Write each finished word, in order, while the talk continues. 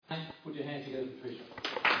Put your hands together, Patricia.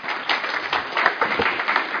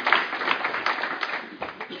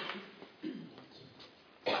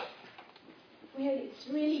 Well, it's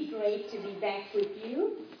really great to be back with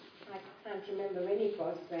you. I can't remember when it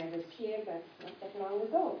was when I was here, but not that long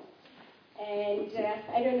ago. And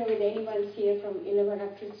I don't know if anyone's here from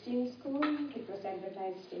Illawarra Christian School. It was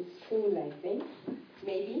advertised in school, I think.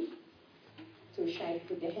 Maybe. Too shy to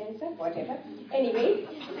put their hands up, whatever. Anyway,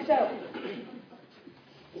 so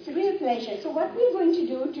it's a real pleasure. So what we're going to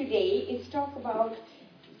do today is talk about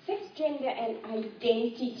sex, gender, and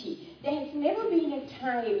identity. There has never been a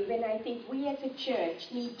time when I think we as a church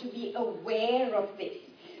need to be aware of this.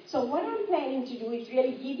 So what I'm planning to do is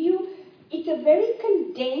really give you, it's a very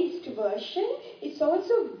condensed version. It's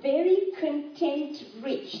also very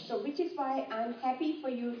content-rich. So which is why I'm happy for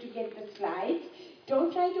you to get the slides.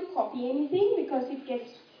 Don't try to copy anything because it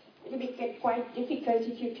will get quite difficult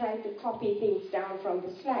if you try to copy things down from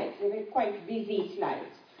the slides. They were quite busy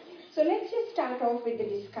slides. So let's just start off with the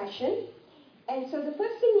discussion. And so the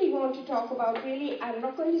first thing we want to talk about, really, I'm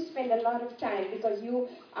not going to spend a lot of time because you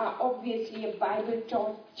are obviously a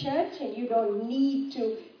Bible-taught church and you don't need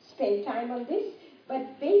to spend time on this.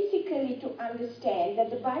 But basically to understand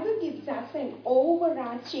that the Bible gives us an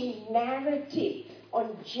overarching narrative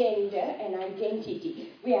on gender and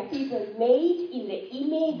identity. We are people made in the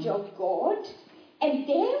image of God, and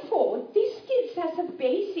therefore this gives us a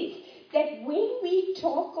basis that when we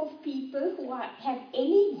talk of people who have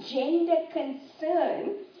any gender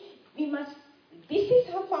concern, this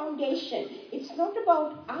is our foundation. It's not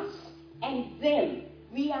about us and them.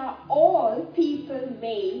 We are all people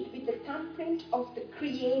made with the thumbprint of the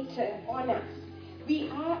Creator on us. We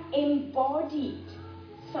are embodied.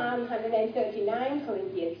 Psalm 139,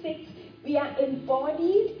 Corinthians 6, we are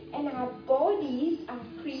embodied and our bodies are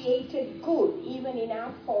created good, even in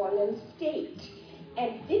our fallen state.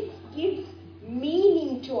 And this gives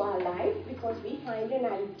meaning to our life because we find an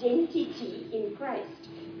identity in Christ.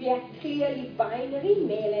 We are clearly binary,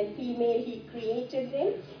 male and female, He created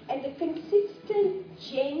them. And the consistent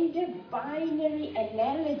gender binary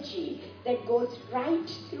analogy that goes right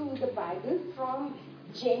through the Bible from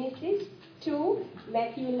Genesis to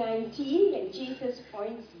Matthew 19, when Jesus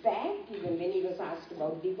points back, even when he was asked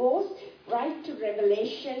about divorce, right to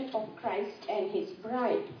revelation of Christ and His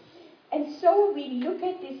bride. And so we look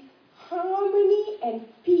at this harmony and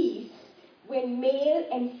peace when male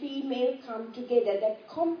and female come together, that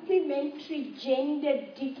complementary gender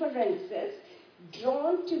differences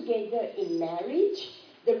drawn together in marriage,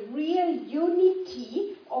 the real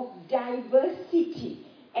unity of diversity.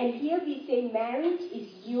 And here we say marriage is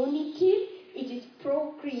unitive, it is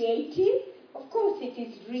procreative, of course it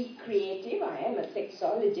is recreative, I am a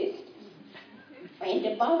sexologist, and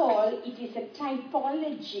above all it is a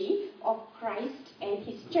typology of Christ and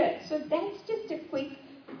His church. So that's just a quick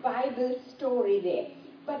Bible story there.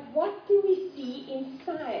 But what do we see in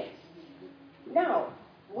science? Now,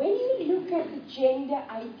 when you look at the gender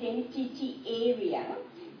identity area,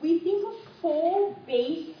 we think of four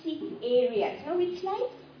basic areas. Now it's like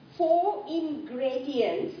four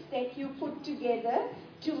ingredients that you put together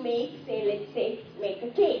to make, let's say, make a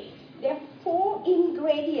cake. There are four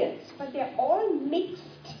ingredients, but they're all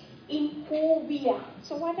mixed in who we are.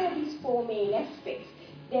 So what are these four main aspects?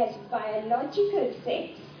 There's biological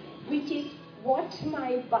sex, which is what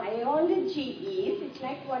my biology is. It's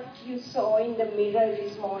like what you saw in the mirror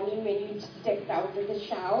this morning when you stepped out of the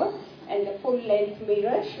shower and the full-length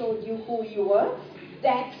mirror showed you who you were.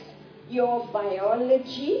 That's your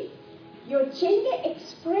biology. Your gender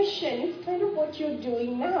expression is kind of what you're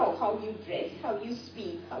doing now, how you dress, how you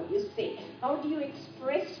speak, how you say. How do you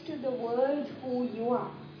express to the world who you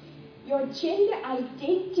are? Your gender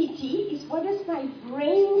identity is what does my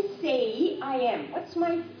brain say I am? What's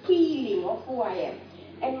my feeling of who I am?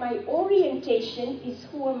 And my orientation is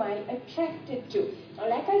who am I attracted to. Now,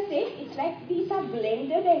 like I said, it's like these are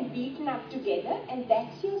blended and beaten up together, and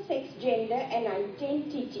that's your sex, gender, and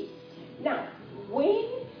identity. Now, when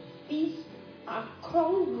these are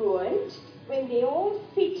congruent, when they all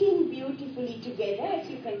fit in beautifully together, as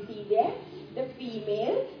you can see there, the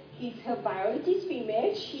female, her biology is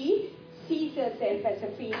female, she sees herself as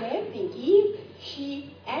a female, think Eve,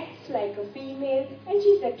 she acts like a female, and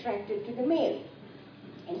she's attracted to the male.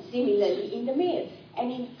 And similarly in the male.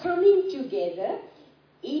 And in coming together,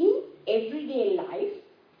 in everyday life,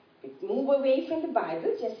 move away from the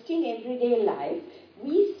Bible, just in everyday life,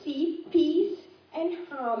 we see peace and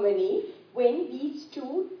harmony when these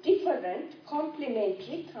two different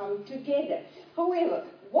complementary come together. However,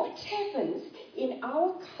 what happens in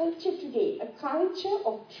our culture today, a culture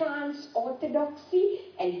of trans-orthodoxy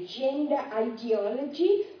and gender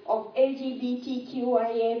ideology, of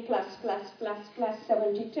LGBTQIA++++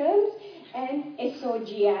 70 terms, and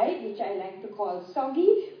SOGI, which I like to call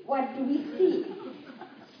SOGI. What do we see?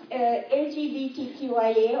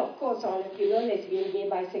 LGBTQIA, of course, all of you know, lesbian, gay,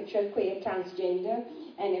 bisexual, queer, transgender,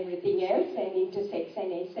 and everything else, and intersex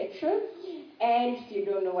and asexual. And if you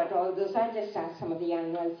don't know what all those are, just ask some of the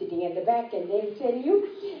young ones sitting at the back and they'll tell you.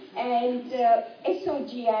 And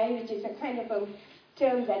SOGI, which is a kind of a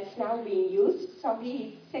term that's now being used,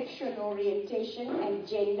 SOGI is sexual orientation and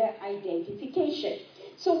gender identification.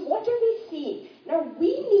 So what are we seeing? Now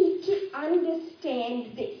we need to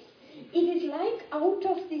understand this. It is like out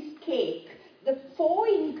of this cake, the 4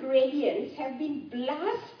 ingredients have been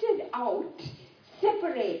blasted out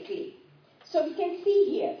separately. So we can see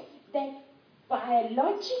here that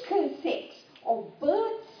biological sex or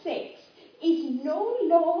birth sex is no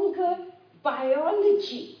longer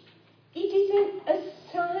biology. It is an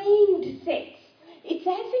assigned sex. It's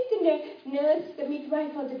as if the nurse, the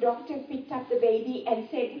midwife or the doctor picked up the baby and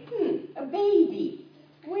said, a baby.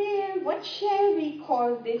 Well, what shall we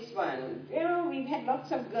call this one? You know, we've had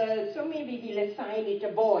lots of girls, so maybe we'll assign it a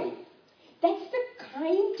boy. That's the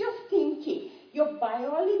kind of thinking. Your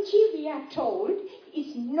biology, we are told,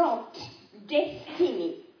 is not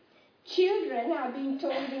destiny. Children are being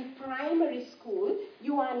told in primary school,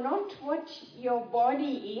 you are not what your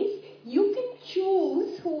body is. You can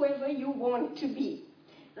choose whoever you want to be.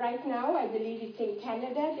 Right now, I believe it's in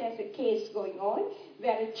Canada, there's a case going on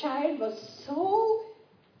where a child was so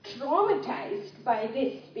traumatized by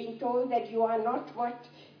this, being told that you are not what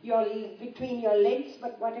you're between your legs,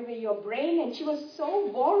 but whatever your brain, and she was so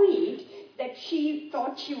worried that she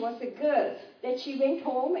thought she was a girl, that she went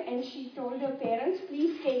home and she told her parents,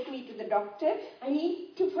 please take me to the doctor, I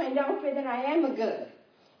need to find out whether I am a girl.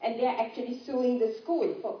 And they're actually suing the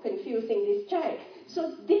school for confusing this child.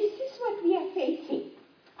 So this is what we are facing.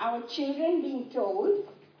 Our children being told,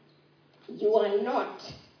 you are not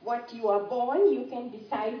what you are born, you can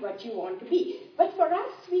decide what you want to be. But for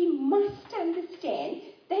us, we must understand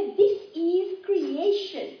that this is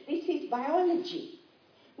creation, this is biology.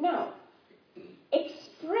 Now,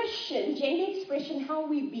 expression, gender expression, how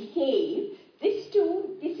we behave, this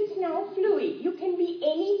is now fluid. You can be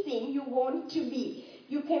anything you want to be.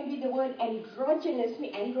 You can be the word androgynous,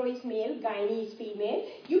 andro is male, gyne is female.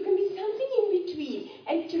 You can be something in between.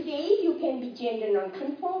 And today you can be gender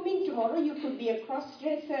non-conforming, tomorrow you could be a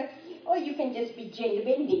cross-dresser, or you can just be gender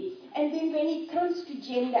bending. And then when it comes to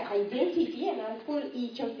gender identity, and I'll pull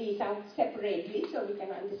each of these out separately so we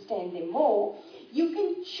can understand them more, you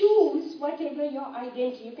can choose whatever your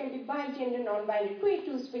identity. You can be bi-gender, non-binary, queer,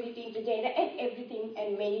 two-spirit, intergender, and everything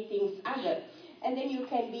and many things other. And then you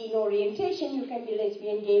can be in orientation, you can be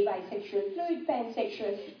lesbian, gay, bisexual, fluid,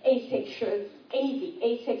 pansexual, asexual, anything.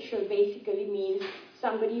 Asexual basically means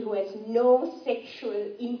somebody who has no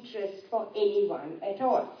sexual interest for anyone at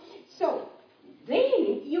all. So,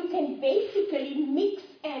 then you can basically mix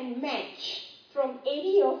and match from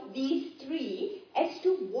any of these 3 as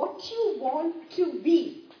to what you want to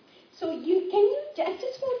be. So I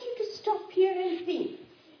just want you to stop here and think.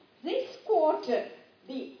 This quarter,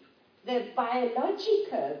 the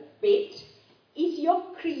biological bit is your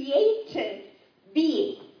created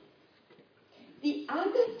being. The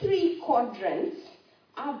other 3 quadrants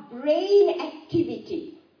are brain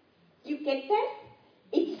activity. You get that?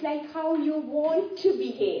 It's like how you want to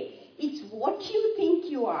behave. It's what you think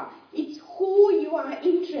you are. It's who you are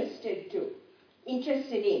interested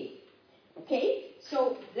in. Okay?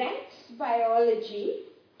 So that's biology,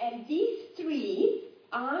 and these 3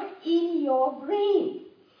 are in your brain.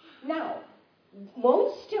 Now,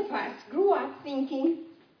 most of us grew up thinking,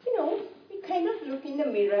 we kind of look in the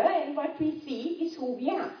mirror and what we see is who we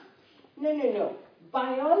are. No.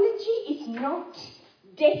 Biology is not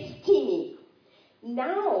destiny.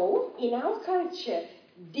 Now, in our culture,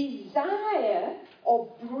 desire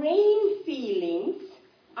or brain feelings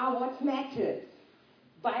are what matters.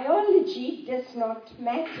 Biology does not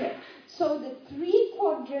matter. So the 3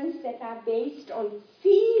 quadrants that are based on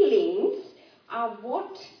feelings are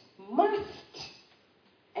what must,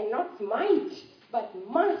 and not might, but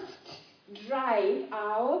must drive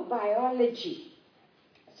our biology.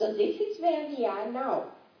 So this is where we are now.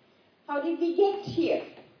 How did we get here?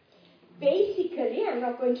 Basically, I'm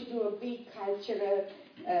not going to do a big cultural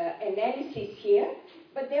analysis here,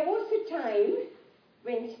 but there was a time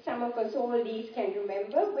when some of us oldies can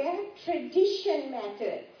remember where tradition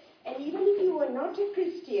mattered. And even if you were not a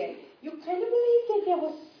Christian, you kind of believed that there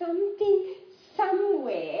was something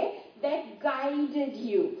somewhere that guided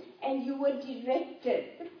you, and you were directed.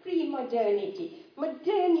 The pre-modernity.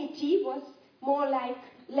 Modernity was more like,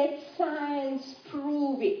 let science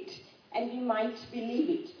prove it, and we might believe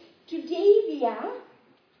it. Today we are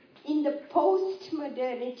in the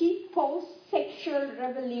post-modernity, post-sexual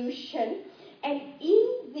revolution, and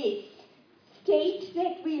in this state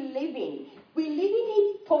that we live in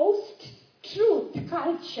a post-truth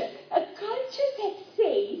culture, a culture that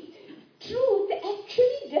says truth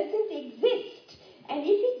actually doesn't exist, and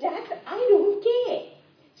if it does, I don't care.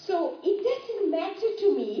 So it doesn't matter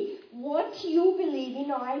to me what you believe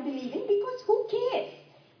in or I believe in, because who cares?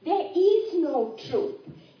 There is no truth.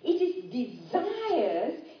 It is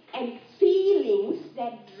desires and feelings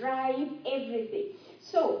that drive everything.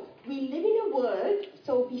 So we live in a world,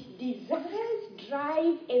 so desires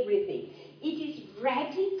drive everything. It is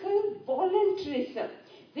radical voluntarism.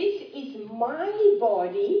 This is my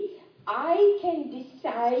body. I can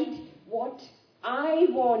decide what I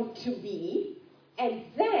want to be, and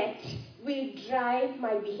that will drive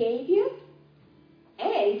my behavior,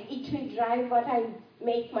 and it will drive what I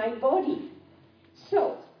make my body.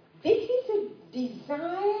 So this is a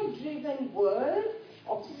desire-driven world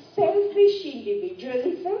of selfish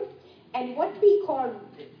individualism and what we call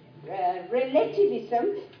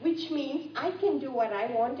relativism, which means I can do what I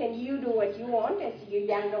want and you do what you want, as you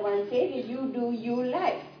younger ones say, that you do you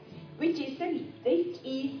life, which is this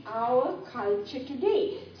is our culture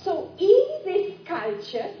today. So in this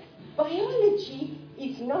culture, biology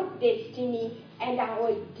is not destiny, and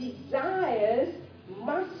our desires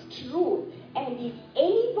must rule. And if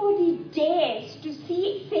anybody dares to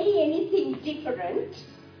say anything different,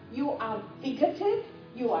 you are bigoted,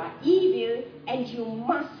 you are evil, and you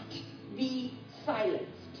must be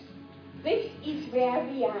silenced. This is where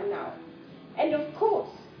we are now. And of course,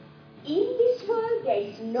 in this world there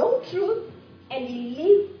is no truth, and we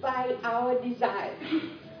live by our desires.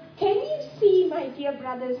 Can you see, my dear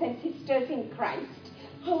brothers and sisters in Christ,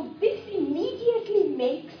 how this immediately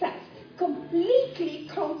makes us completely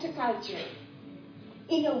countercultural?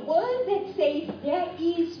 In a world that says there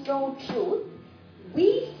is no truth,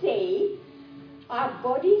 we say our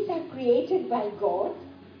bodies are created by God,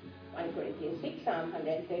 1 Corinthians 6, Psalm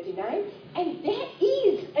 139, and there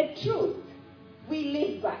is a truth we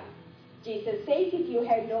live by. Jesus says, if you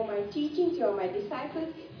have known my teachings, you are my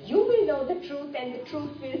disciples, you will know the truth, and the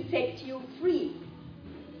truth will set you free.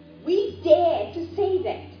 We dare to say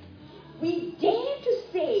that. We dare to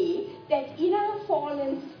say that in our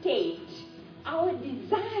fallen state, our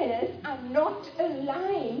desires are not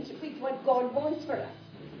aligned with what God wants for us.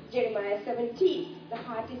 Jeremiah 17, the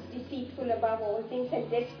heart is deceitful above all things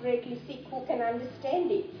and desperately sick, who can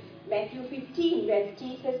understand it? Matthew 15, where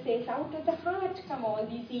Jesus says, out of the heart come all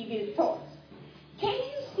these evil thoughts. Can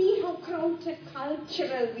you see how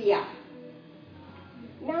countercultural we are?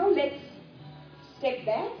 Now let's step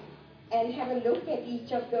back and have a look at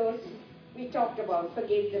each of those we talked about.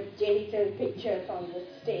 Forgive the genital pictures on the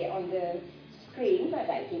screen, but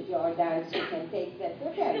I think you're adults, you can take that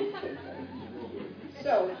for very quickly.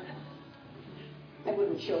 So, I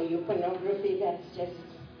wouldn't show you pornography, that's just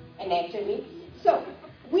anatomy. So,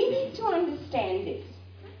 we need to understand this.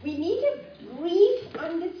 We need a brief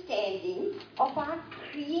understanding of our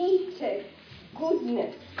created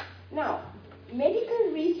goodness. Now,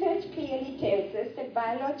 medical research clearly tells us that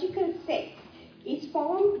biological sex is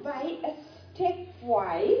formed by a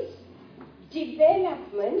stepwise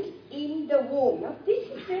development in the womb. Now, this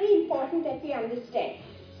is very important that we understand.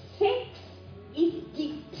 Sex is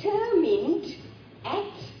determined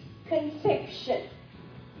at conception,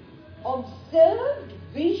 observed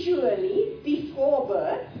visually before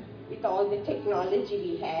birth with all the technology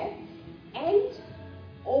we have, and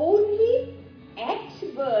only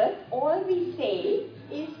at birth all we say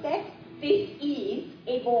is that this is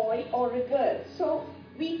a boy or a girl. So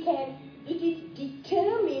it is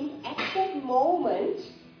determined at that moment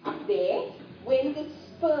up there when the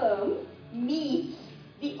sperm meets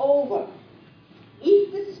the ovum.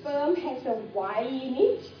 If the sperm has a Y in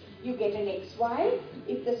it, you get an XY.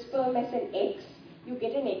 If the sperm has an X, you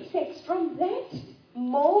get an XX. From that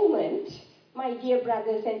moment, my dear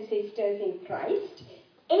brothers and sisters in Christ,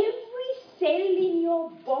 every cell in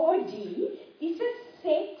your body is a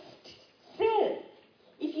sexed cell.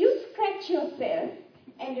 If you scratch yourself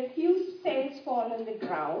and a few cells fall on the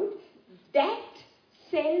ground, that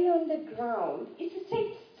cell on the ground is a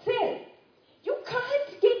sexed cell. You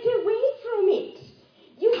can't get away from it.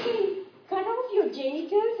 You can cut off your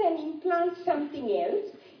genitals and implant something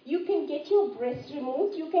else. You can get your breast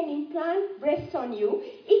removed. You can implant breasts on you.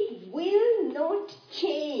 It will not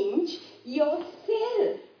change your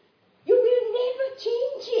cell. You will never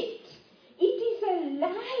change it.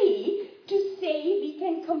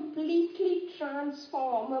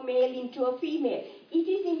 transform a male into a female. It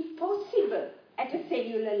is impossible at a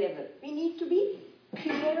cellular level. We need to be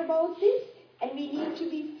clear about this, and we need to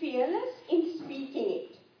be fearless in speaking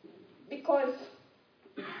it. Because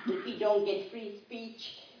if we don't get free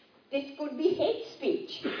speech, this could be hate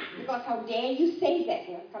speech. Because how dare you say that?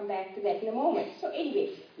 And I'll come back to that in a moment. So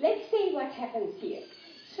anyway, let's say what happens here.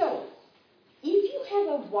 So, if you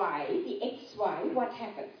have a Y, the XY, what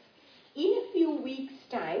happens? In a few weeks'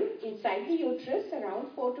 time, inside the uterus, around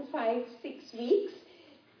 4 to 5, 6 weeks,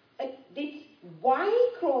 this Y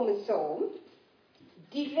chromosome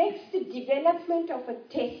directs the development of a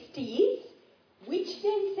testes, which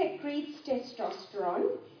then secretes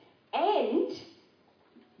testosterone, and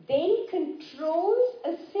then controls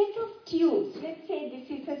a set of tubes. Let's say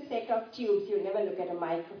this is a set of tubes. You'll never look at a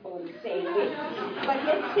microphone the same way. But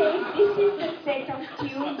let's say this is a set of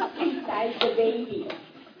tubes inside the baby.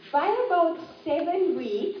 By about 7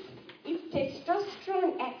 weeks, if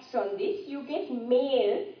testosterone acts on this, you get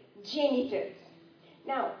male genitals.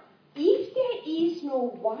 Now, if there is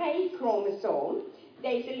no Y chromosome,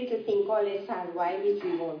 there is a little thing called SRY, which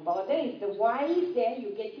we won't bother. If the Y is there, you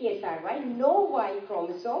get the SRY. No Y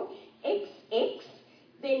chromosome, XX,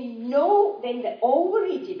 then the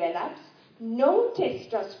ovary develops, no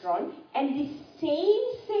testosterone, and the same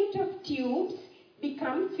set of tubes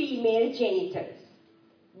become female genitals.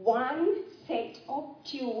 One set of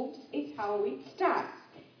tubes is how it starts.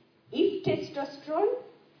 If testosterone,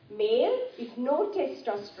 male. If no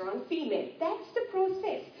testosterone, female. That's the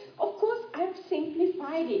process. Of course, I've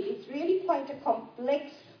simplified it. It's really quite a complex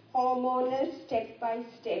hormonal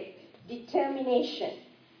step-by-step determination.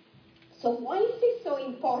 So why is this so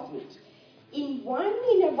important? In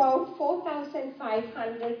about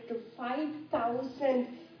 4,500 to 5,000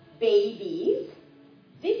 babies,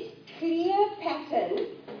 this clear pattern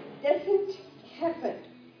doesn't happen.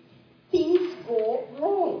 Things go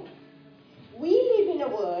wrong. We live in a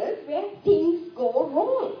world where things go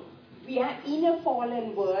wrong. We are in a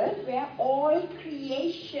fallen world where all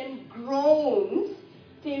creation groans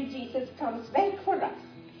till Jesus comes back for us.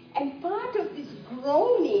 And part of this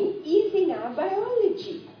groaning is in our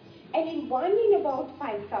biology. And in about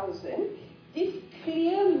 5,000, this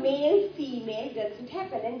clear male-female doesn't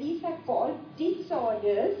happen. And these are called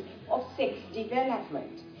disorders of sex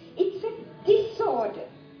development. It's a disorder.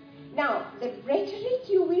 Now, the rhetoric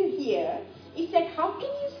you will hear is that how can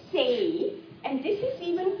you say, and this is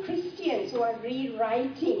even Christians who are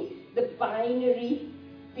rewriting the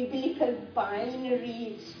biblical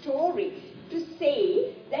binary story, to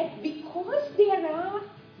say that because there are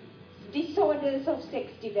disorders of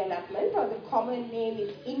sex development, or the common name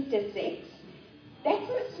is intersex, that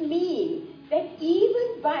must mean that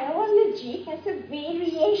even biology has a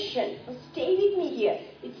variation. So stay with me here.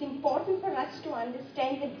 It's important for us to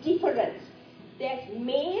understand the difference. There's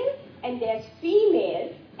male and there's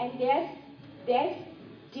female, and there's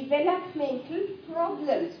developmental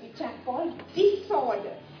problems, which are called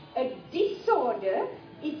disorder. A disorder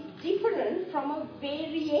is different from a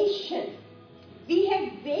variation. We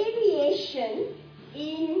have variation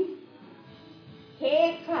in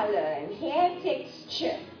hair color and hair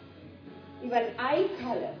texture, even eye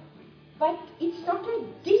color. But it's not a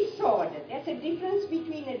disorder. There's a difference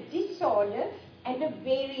between a disorder and a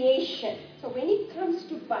variation. So when it comes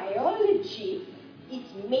to biology,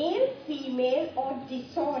 it's male, female, or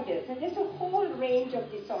disorders. And there's a whole range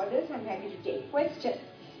of disorders. I'm happy to take questions.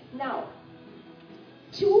 Now,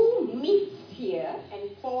 two myths here and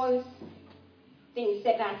false things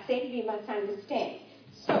that are said we must understand.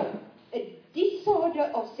 So, a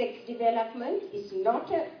disorder of sex development is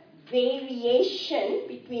not a variation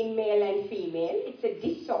between male and female. It's a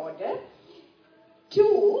disorder.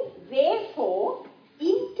 Two, therefore,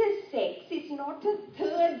 intersex is not a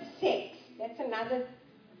third sex. That's another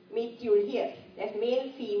myth you'll hear. There's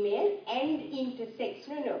male, female, and intersex.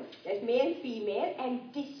 No. There's male, female,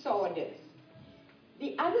 and disorders.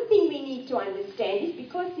 The other thing we need to understand is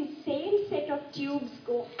because the same set of tubes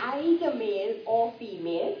go either male or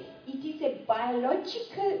female, it is a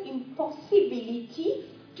biological impossibility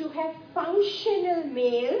to have functional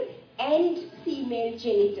male and female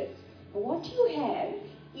genitals. What you have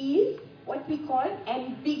is what we call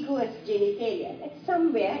ambiguous genitalia. That's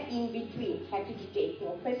somewhere in between. Happy to take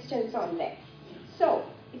more questions on that. So,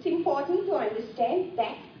 it's important to understand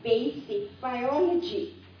that basic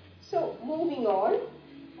biology. So, moving on,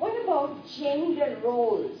 what about gender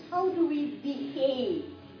roles? How do we behave?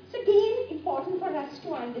 It's again important for us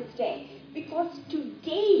to understand, because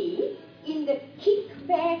today, in the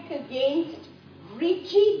kickback against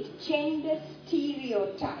rigid gender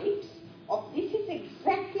stereotypes of this is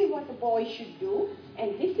exactly what a boy should do,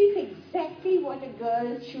 and this is exactly what a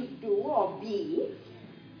girl should do or be,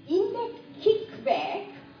 in that kickback,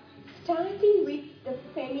 starting with the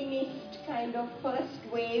feminist kind of first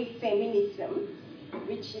wave feminism,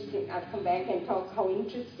 which is, I'll come back and talk how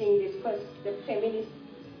interesting the feminist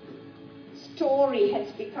story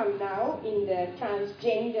has become now in the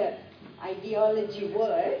transgender ideology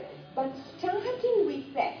world, but starting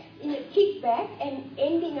with that in a kickback and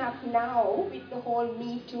ending up now with the whole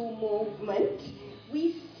Me Too movement,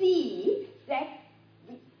 we see that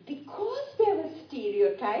because there were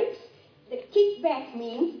stereotypes, the kickback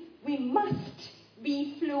means we must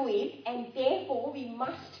be fluid and therefore we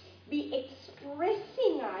must be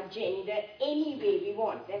expressing our gender any way we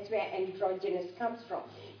want. That's where androgynous comes from.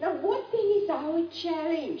 Now, what then is our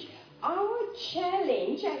challenge? Our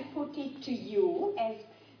challenge, I put it to you as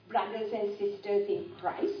brothers and sisters in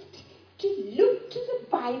Christ, to look to the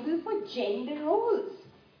Bible for gender roles.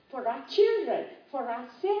 For our children, for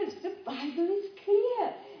ourselves, the Bible is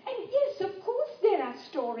clear. And yes, of course, there are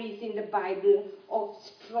stories in the Bible of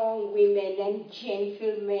strong women and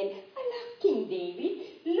gentlemen. I love King David.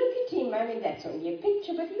 Look at him. I mean, that's only a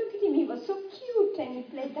picture, but look at him. He was so cute, and he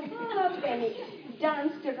played the harp, and he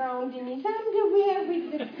danced around in his underwear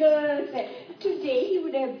with the girls. And today, he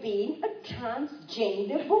would have been a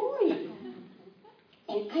transgender boy.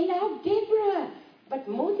 And I love Deborah. But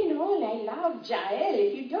more than all, I love Jael.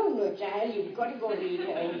 If you don't know Jael, you've got to go read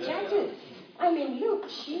her in Judges. I mean, look,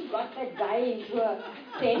 she got that guy into a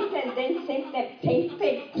tent and then sent that tent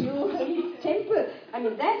peg through his temple. I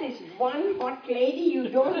mean, that is one hot lady you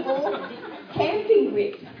don't go camping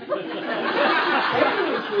with.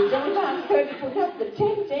 Definitely, don't ask her to put up the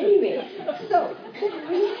tent anyway. So, the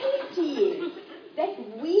reality is that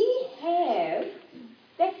we have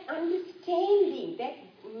that understanding that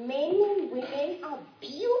men and women are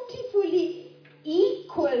beautifully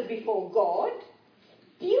equal before God,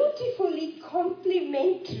 beautifully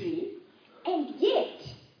complementary, and yet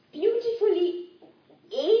beautifully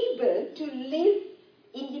able to live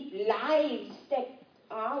in the lives that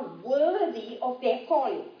are worthy of their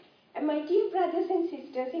calling. And my dear brothers and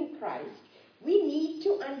sisters in Christ, we need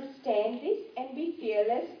to understand this and be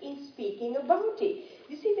fearless in speaking about it.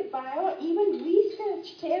 You see, even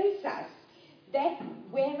research tells us that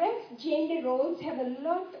whereas gender roles have a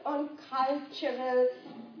lot on cultural,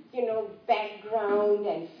 background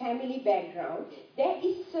and family background, there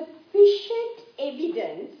is sufficient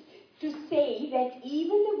evidence to say that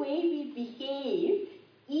even the way we behave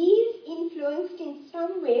is influenced in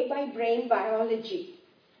some way by brain biology.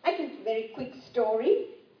 I can very quick story.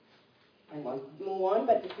 I won't move on,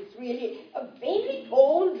 but this is really a very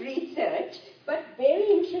old research, but very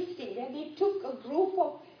interesting, where they took a group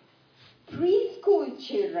of preschool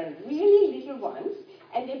children, really little ones,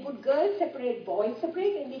 and they put girls separate, boys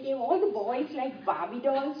separate, and they gave all the boys like Barbie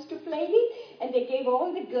dolls to play with, and they gave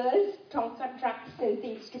all the girls Tonka trucks and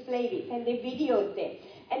things to play with, and they videoed them.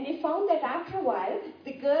 And they found that after a while,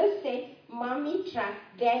 the girls said, Mommy truck,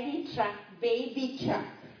 Daddy truck, baby truck.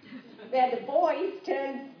 Where the boys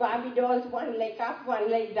turned Barbie dolls one leg up, one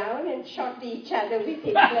leg down, and shot each other with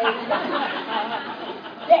it.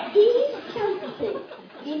 There is something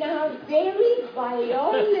in our very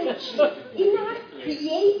biology, in our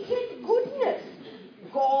created goodness.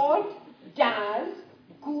 God does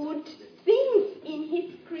good things in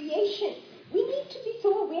His creation. We need to be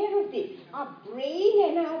so aware of this. Our brain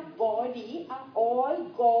and our body are all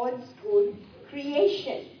God's good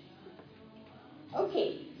creation.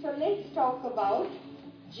 Okay, so let's talk about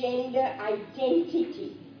gender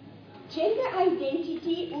identity. Gender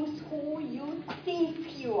identity is who you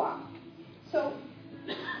think you are. So,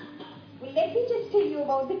 let me just tell you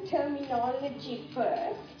about the terminology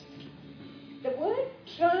first. The word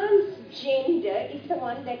transgender is the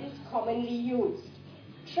one that is commonly used.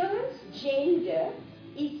 Transgender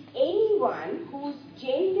is anyone whose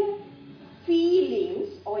gender feelings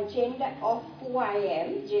or gender of who I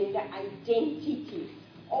am, gender identity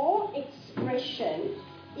or expression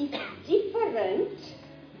is different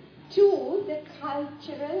to the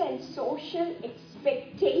cultural and social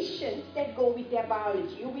expectations that go with their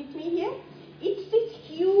biology. You with me here? It's this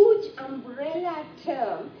huge umbrella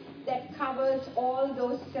term that covers all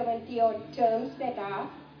those 70-odd terms that are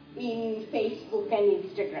in Facebook and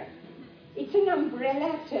Instagram. It's an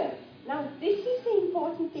umbrella term. Now, this is the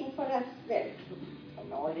important thing for us. Well,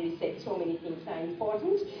 I've already said so many things are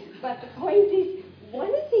important, but the point is, one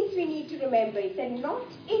of the things we need to remember is that not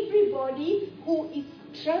everybody who is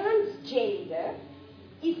transgender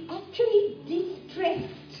is actually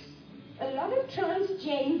distressed. A lot of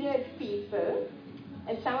transgendered people,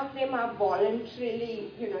 and some of them are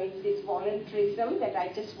voluntarily, it's this voluntarism that I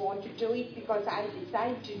just want to do it because I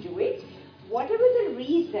decide to do it. whatever the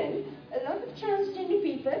reason, a lot of transgender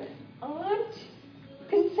people aren't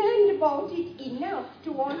concerned about it enough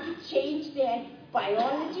to want to change their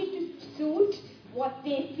biology to suit what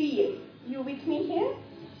they feel. You with me here?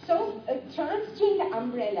 So a transgender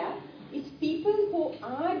umbrella is people who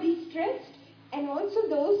are distressed and also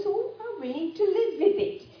those who are willing to live with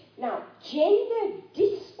it. Now, gender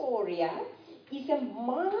dysphoria is a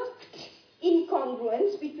marked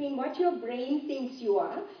incongruence between what your brain thinks you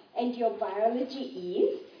are and your biology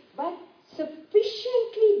is, but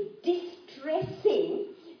sufficiently distressing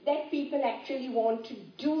that people actually want to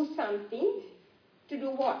do something. To do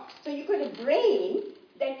what? So you've got a brain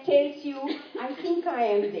that tells you, I think I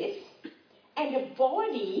am this, and a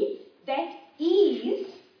body that is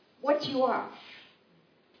what you are.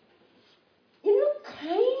 You know,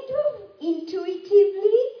 kind of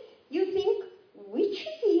intuitively, you think, which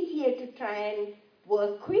is easier to try and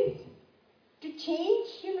work with? To change,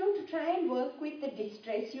 to try and work with the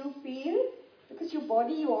distress you feel, because your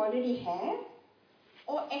body you already have?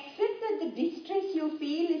 Or accept that the distress you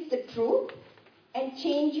feel is the truth and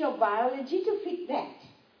change your biology to fit that?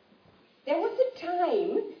 There was a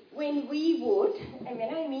time when we would, and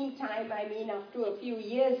when I mean time, I mean up to a few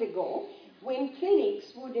years ago, when clinics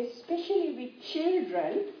would, especially with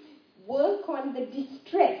children, work on the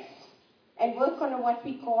distress and work on what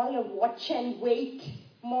we call a watch and wait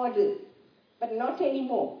model. But not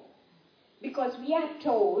anymore. Because we are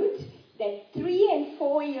told that 3 and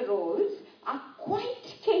 4-year-olds are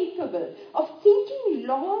quite capable of thinking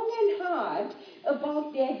long and hard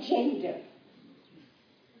about their gender.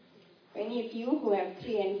 Any of you who have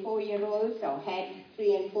 3 and 4-year-olds or had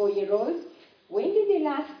 3 and 4-year-olds, when did they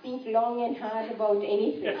last think long and hard about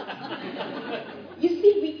anything? You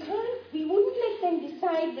see, we wouldn't let them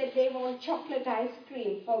decide that they want chocolate ice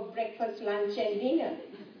cream for breakfast, lunch and dinner.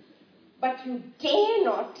 But you dare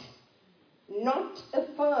not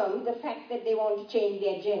affirm the fact that they want to change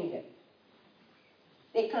their gender.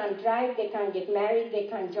 They can't drive, they can't get married, they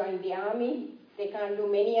can't join the army, they can't do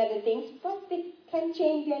many other things, but they can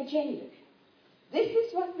change their gender. This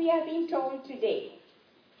is what we are being told today,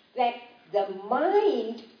 that the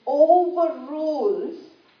mind overrules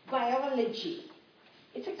biology.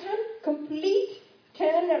 It's a kind of complete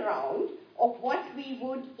turnaround of what we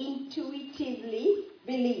would intuitively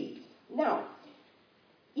believe. Now,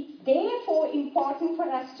 it's therefore important for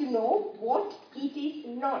us to know what it is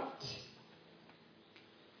not.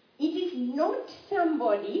 It is not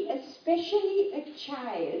somebody, especially a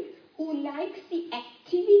child, who likes the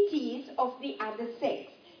activities of the other sex.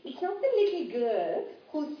 It's not the little girl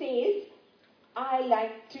who says, I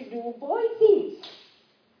like to do boy things.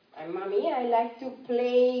 And Mommy, I like to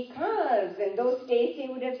play cars. And those days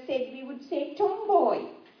we would say tomboy.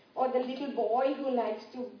 Or the little boy who likes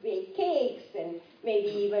to bake cakes and maybe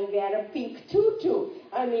even wear a pink tutu.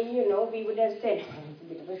 I mean, we would have said, oh, it's a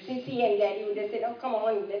bit of a sissy, and Daddy would have said, oh, come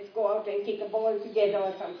on, let's go out and kick a ball together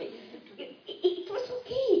or something. It was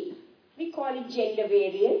okay. We call it gender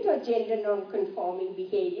variant or gender non-conforming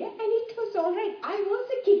behavior, and it was all right. I was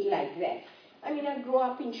a kid like that. I mean, I grew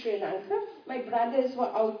up in Sri Lanka. My brothers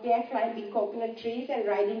were out there climbing coconut trees and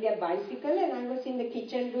riding their bicycle, and I was in the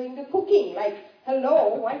kitchen doing the cooking. Like,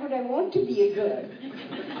 hello, why would I want to be a girl?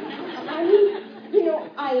 I mean,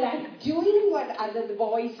 I liked doing what other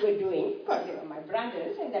boys were doing, because they were my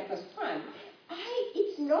brothers, and that was fun.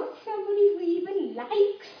 It's not somebody who even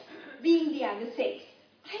likes being the other sex.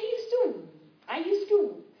 I used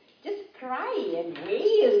to just cry and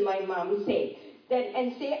wail, my mom said.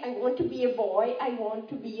 And say, I want to be a boy, I want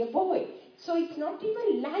to be a boy. So it's not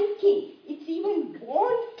even liking, it's even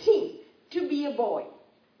wanting to be a boy.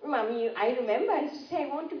 Mommy, I remember I used to say, I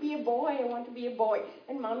want to be a boy, I want to be a boy.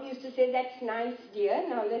 And Mom used to say, that's nice, dear,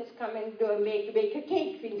 now let's come and bake a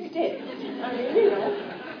cake instead. I mean,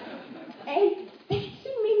 And that's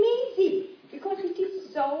amazing, because it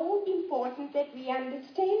is so important that we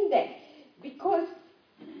understand that. Because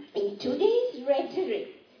in today's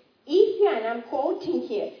rhetoric, and I'm quoting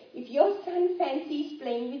here, if your son fancies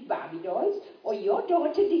playing with Barbie dolls or your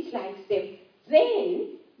daughter dislikes them,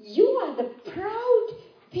 then you are the proud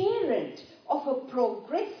parent of a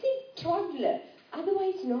progressive toddler,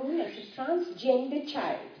 otherwise known as a transgender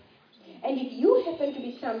child. And if you happen to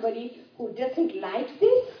be somebody who doesn't like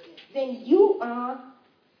this, then you are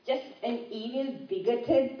just an evil,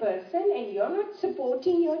 bigoted person and you're not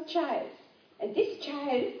supporting your child. And this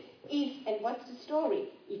child and what's the story?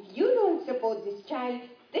 If you don't support this child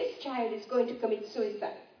is going to commit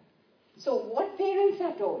suicide. So what parents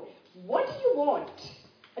are told? What do you want?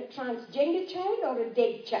 A transgender child or a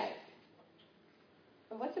dead child?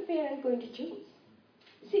 And what's the parent going to choose?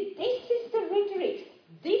 See, this is the rhetoric.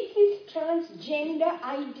 This is transgender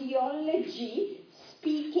ideology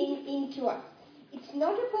speaking into us. It's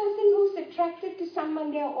not a person who's attracted to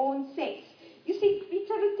someone their own sex. You see, we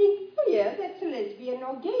sort of think, oh yeah, that's a lesbian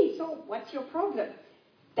or gay, so what's your problem?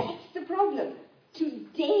 That's the problem.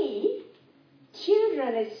 Today,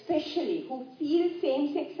 children especially who feel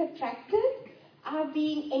same-sex attracted are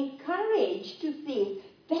being encouraged to think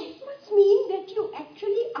that must mean that you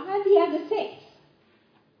actually are the other sex.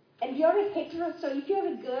 And you're a hetero, so if you're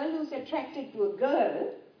a girl who's attracted to a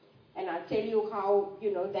girl, and I'll tell you how,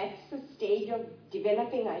 that's the stage of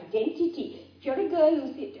developing identity. If you're a girl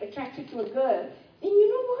who's attracted to a girl, then you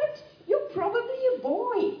know what? You're probably a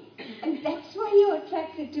boy. And that's why you're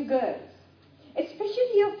attracted to girls.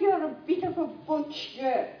 Especially if you're a bit of a butch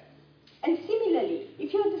girl. And similarly,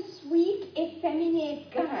 if you're the sweet,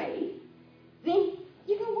 effeminate guy, then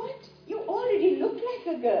you know what? You already look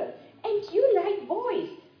like a girl. And you like boys.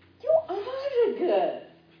 You are a girl.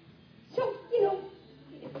 So,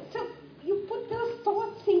 so you put those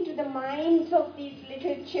thoughts into the minds of these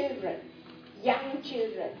little children, young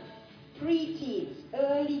children, pre-teens,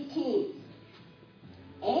 early teens.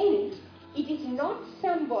 And it is not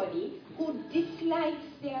somebody who dislikes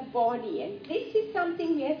their body. And this is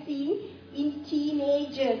something we are seeing in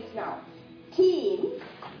teenagers now. Teens,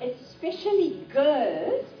 especially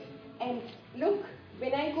girls, and look,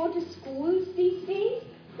 when I go to schools these days,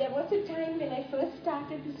 there was a time when I first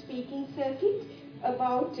started the speaking circuit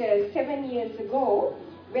about 7 years ago,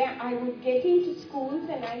 where I would get into schools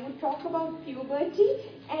and I would talk about puberty,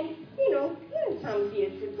 and some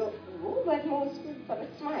years ago, but most would sort of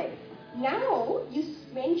smile. Now, you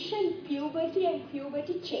mention puberty and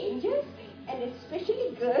puberty changes, and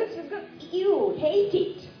especially girls would go, ew, hate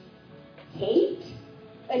it. Hate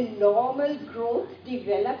a normal growth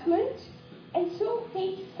development. And so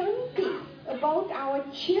there's something about our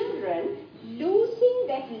children losing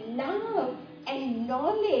that love and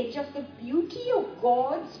knowledge of the beauty of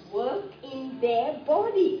God's work in their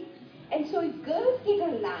body. And so if girls get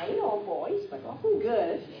a line, or boys, but often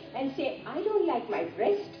girls, and say, I don't like my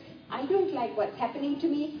breast, I don't like what's happening to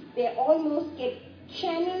me, they almost get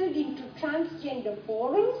channeled into transgender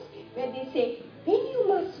forums where they say, then you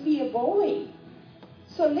must be a boy.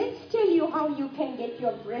 So let's tell you how you can get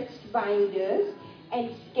your breast binders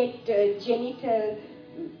and get genital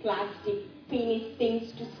plastic penis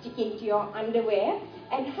things to stick into your underwear,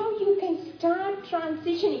 and how you can start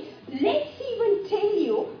transitioning. Let's even tell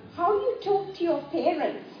you how you talk to your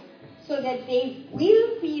parents so that they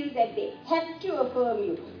will feel that they have to affirm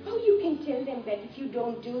you. How you can tell them that if you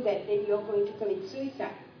don't do that, then you're going to commit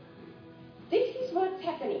suicide. This is what's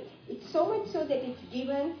happening. It's so much so that it's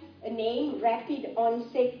given a name, rapid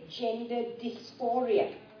onset gender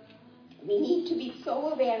dysphoria. We need to be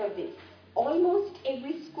so aware of this. Almost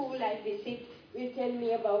every school I visit will tell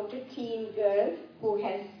me about a teen girl who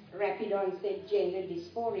has rapid onset gender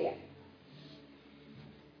dysphoria.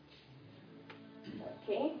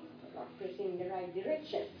 Okay, I'm not pressing in the right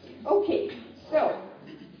direction. Okay, so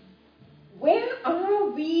where are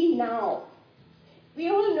we now? We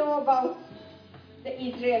all know about the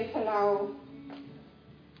Israel-Palau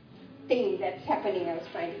thing that's happening. I was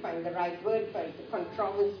trying to find the right word for it. The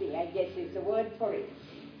controversy, I guess, is the word for it.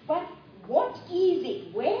 But what is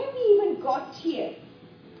it? Where we even got here?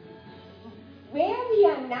 Where we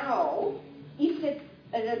are now is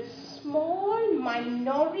a small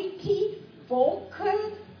minority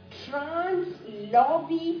vocal trans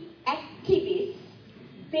lobby activists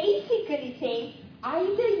basically saying,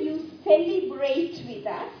 either you celebrate with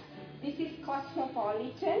us. This is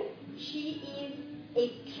Cosmopolitan. She is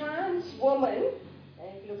a trans woman.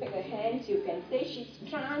 Look at her hands, you can say she's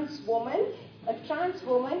trans woman. A trans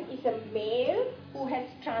woman is a male who has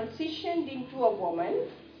transitioned into a woman.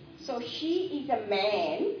 So she is a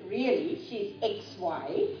man, really, she's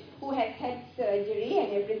XY, who has had surgery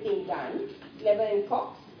and everything done, Clever and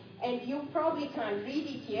Cox. And you probably can't read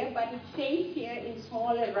it here, but it says here in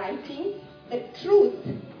smaller writing, the truth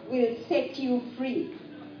will set you free.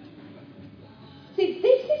 See,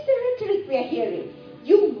 this is the rhetoric we are hearing.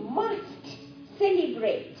 You must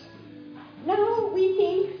celebrate. Now we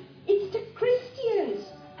think it's the Christians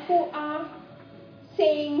who are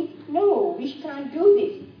saying, no, we can't do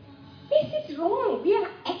this. This is wrong. We are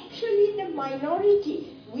actually the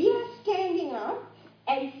minority. We are standing up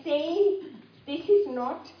and saying, this is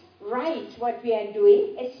not right what we are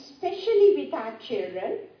doing, especially with our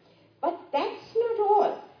children. But that's not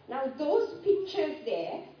all. Now those pictures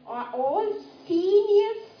there are all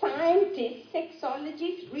senior scientists,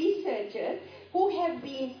 sexologists, researchers who have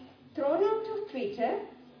been thrown out of Twitter.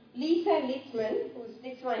 Lisa Littman, who's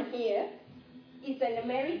this one here, is an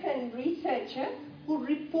American researcher who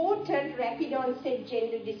reported rapid onset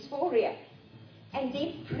gender dysphoria. And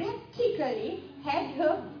they practically had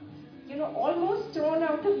her, almost thrown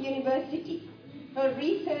out of university. Her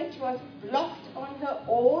research was blocked on her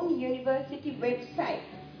own university website.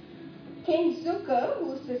 Ken Zucker,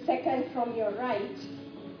 who's the second from your right,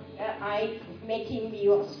 I met him.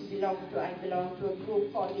 I belong to a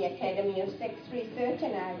group called the Academy of Sex Research,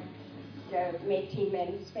 and I met him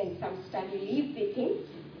and spent some study leave with him.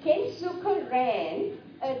 Ken Zucker ran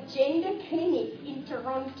a gender clinic in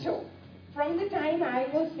Toronto. From the time I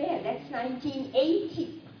was there, that's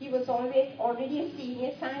 1980, he was already a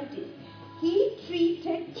senior scientist. He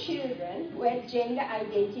treated children who had gender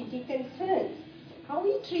identity concerns. How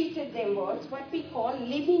he treated them was what we call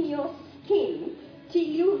live in your skin till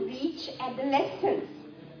you reach adolescence.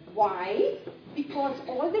 Why? Because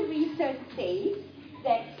all the research says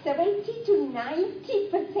that 70 to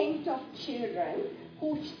 90% of children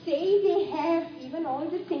who say they have even all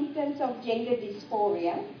the symptoms of gender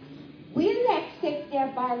dysphoria will accept their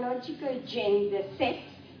biological gender, sex,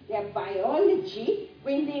 their biology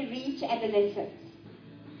when they reach adolescence.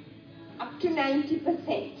 Up to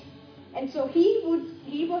 90%. And so he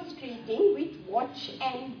was treating with watch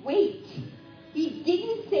and wait. He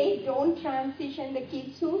didn't say don't transition the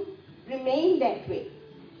kids who remain that way.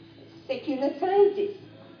 Secular scientists.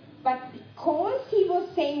 But because he was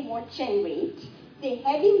saying watch and wait, they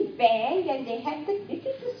had him banned, and they had this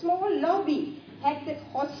is a small lobby, had the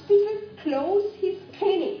hospital close his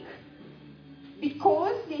clinic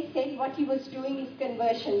because they said what he was doing is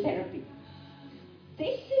conversion therapy.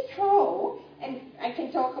 This is how, and I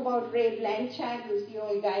can talk about Ray Blanchard, who's the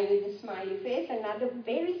old guy with the smiley face, another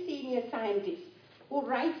very senior scientist who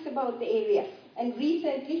writes about the area. And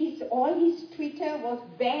recently all his Twitter was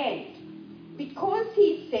banned because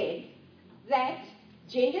he said that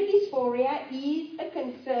gender dysphoria is a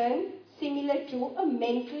concern similar to a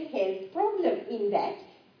mental health problem, in that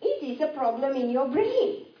it is a problem in your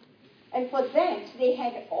brain. And for that, they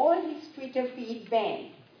had all his Twitter feed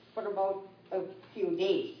banned for about a few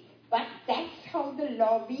days. But that's how the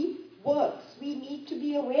lobby works. We need to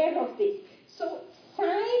be aware of this. So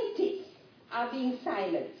scientists are being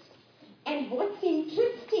silenced. And what's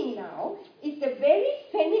interesting now is the very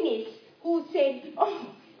feminists who said,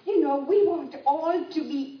 we want all to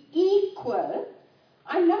be equal,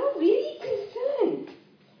 are now really concerned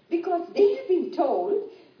because they have been told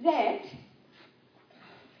that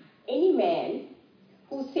any man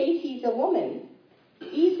who says he's a woman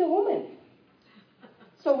is a woman.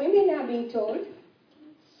 So women are being told,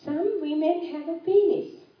 some women have a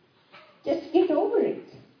penis. Just get over it.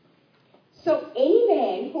 So any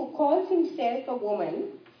man who calls himself a woman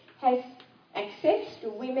has access to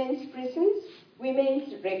women's prisons,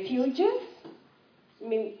 women's refuges,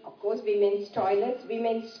 of course women's toilets,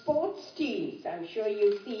 women's sports teams. I'm sure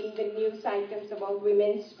you've seen the news items about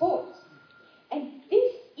women's sports. And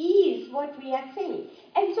this is what we are saying.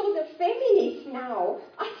 And so the feminists now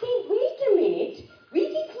are saying, wait a minute, we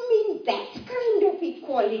didn't mean that kind of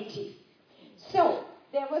equality. So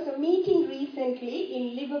there was a meeting recently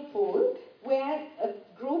in Liverpool where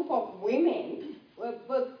a group of women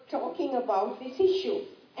were talking about this issue.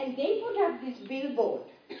 And they put up this billboard,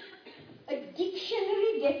 a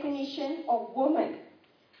dictionary definition of woman,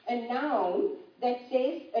 a noun that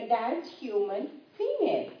says adult human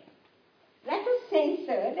female. That was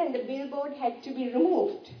censored and the billboard had to be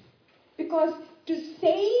removed. Because to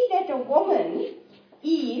say that a woman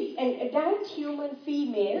is an adult human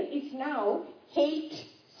female is now hate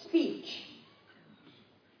speech.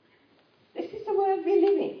 This is the world we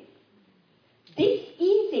live in. This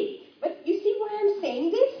is it. But you see why I'm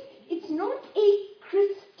saying this? It's not a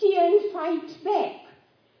Christian fight back.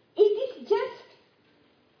 It is just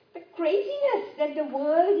the craziness that the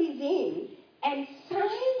world is in. And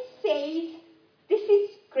science says, this is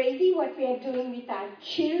crazy what we are doing with our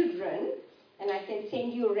children. And I can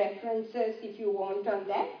send you references if you want on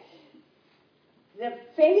that. The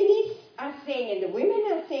feminists are saying, and the women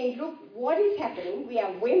are saying, look, what is happening? We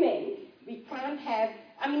are women. We can't have,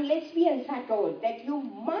 lesbians are told that you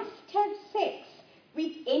must have sex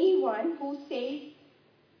with anyone who says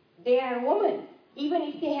they are a woman, even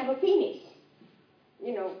if they have a penis.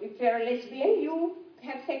 If you're a lesbian, you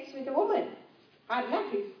have sex with a woman. Hard luck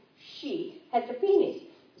if she has a penis.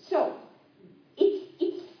 So,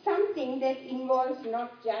 it's something that involves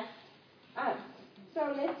not just us.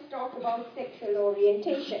 So let's talk about sexual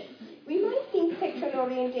orientation. We might think sexual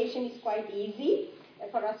orientation is quite easy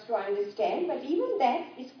for us to understand, but even that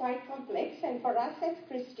is quite complex, and for us as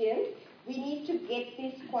Christians, we need to get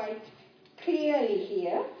this quite clearly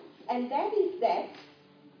here, and that is that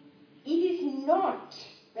it is not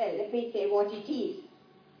well, let me say what it is.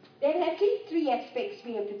 There are at least three aspects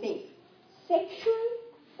we have to think. Sexual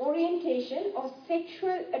orientation or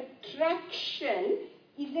sexual attraction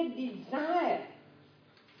is a desire.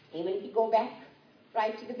 Even if you go back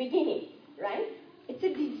right to the beginning, right? It's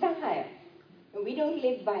a desire. And we don't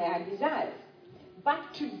live by our desires.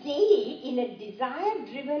 But today, in a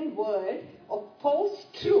desire-driven world of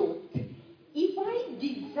post-truth, if I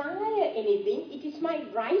desire anything, it is my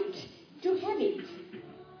right to have it.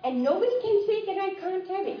 And nobody can say that I can't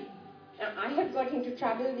have it. Now, I have got into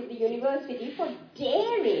trouble with the university for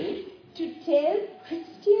daring to tell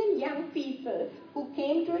Christian young people who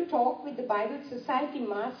came to a talk with the Bible Society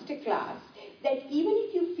Masterclass that even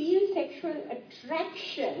if you feel sexual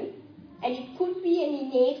attraction, and it could be an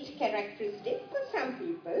innate characteristic for some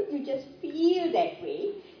people, you just feel that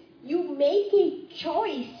way, you make a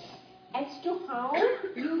choice as to how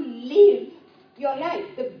you live your life,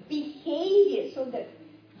 the behavior, so that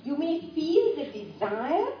you may feel the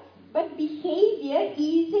desire, but behavior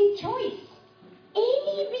is a choice.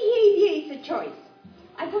 Any behavior is a choice.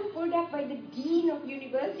 I got pulled up by the dean of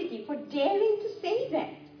university for daring to say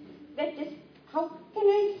that. That just, how can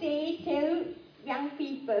I tell young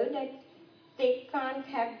people that they can't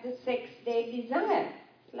have the sex they desire?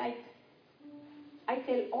 Like, I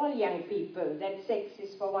tell all young people that sex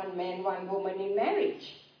is for one man, one woman in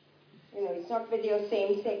marriage. You know, it's not whether you're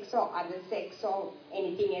same sex or other sex or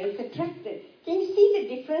anything else attracted. Can you see the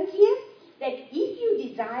difference here? That if you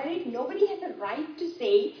desire it, nobody has a right to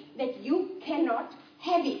say that you cannot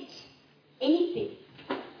have it. Anything.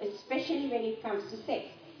 Especially when it comes to sex.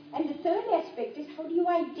 And the third aspect is how do you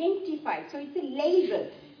identify? So it's a label.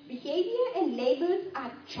 Behavior and labels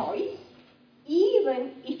are choice,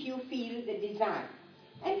 even if you feel the desire.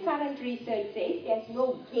 And current research says there's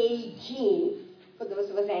no gay gene. For those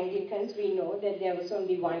of us Anglicans, we know that there was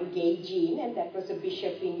only one gay gene, and that was a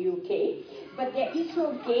bishop in UK. But there is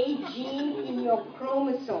no gay gene in your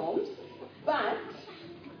chromosomes. But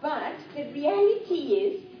the reality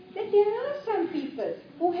is that there are some people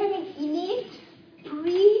who have an innate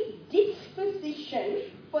predisposition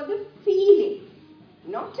for the feeling,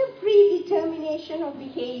 not a predetermination of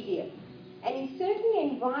behavior. And in certain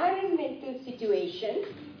environmental situations,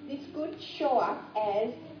 this could show up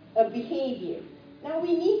as a behavior. Now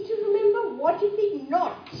we need to remember, what is it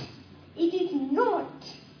not? It is not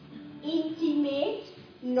intimate,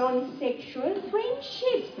 non-sexual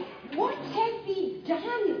friendships. What have we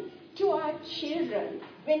done to our children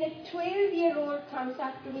when a 12-year-old comes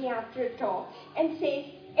up to me after a talk and says,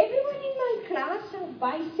 everyone in my class are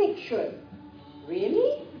bisexual?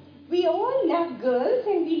 Really? We all love girls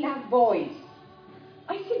and we love boys.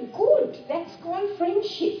 I said, good, that's called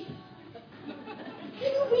friendship. You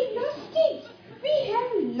know, we lost it. We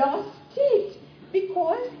have lost it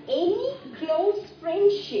because any close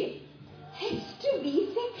friendship has to be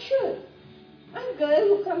sexual. A girl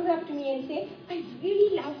who comes up to me and says, I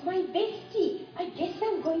really love my bestie. I guess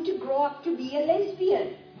I'm going to grow up to be a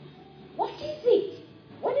lesbian. What is it?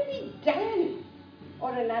 What have we done?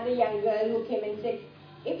 Or another young girl who came and said,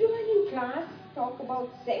 everyone in class talk about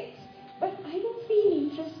sex, but I don't feel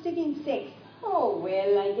interested in sex. Oh,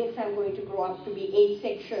 well, I guess I'm going to grow up to be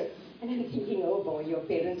asexual. And I'm thinking, oh boy, your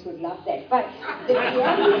parents would love that. But the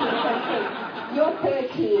reality is something. You're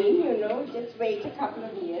 13, you know, just wait a couple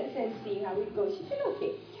of years and see how it goes. She said,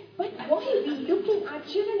 okay. But why? We looking, our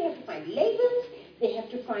children have to find labels. They have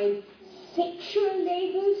to find sexual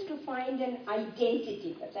labels to find an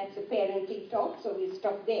identity. But that's a parenting talk, so we'll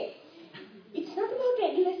stop there. It's not about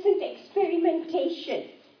adolescent experimentation.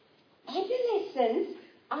 Adolescents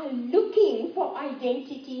are looking for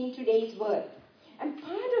identity in today's world. And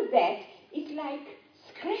part of that is like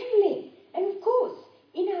scrambling. And of course,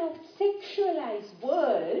 in our sexualized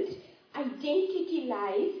world, identity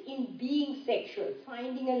lies in being sexual,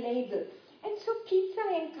 finding a label. And so kids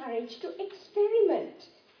are encouraged to experiment.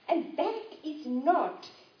 And that is not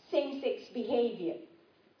same-sex behavior.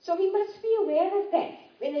 So we must be aware of that.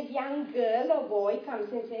 When a young girl or boy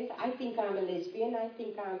comes and says, I think I'm a lesbian,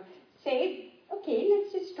 say, okay,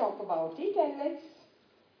 let's just talk about it and let's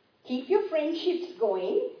keep your friendships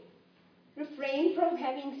going, refrain from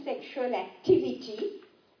having sexual activity,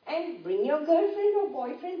 and bring your girlfriend or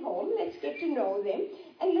boyfriend home. Let's get to know them,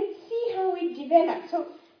 and let's see how it develops. So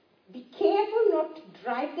be careful not to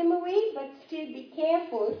drive them away, but still be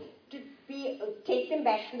careful to take them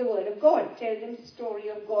back to the Word of God. Tell them the story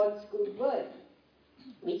of God's good word,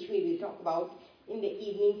 which we will talk about in the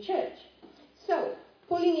evening church. So,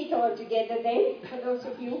 pulling it all together then, for those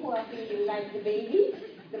of you who are feeling like the baby,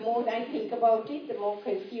 the more I think about it, the more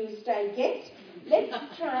confused I get.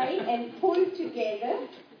 Let's try and pull together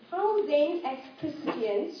How then, as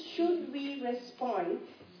Christians, should we respond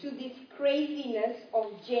to this craziness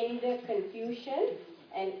of gender confusion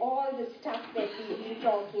and all the stuff that we've been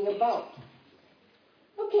talking about?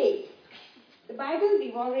 Okay, the Bible,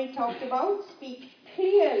 we've already talked about, speaks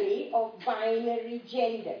clearly of binary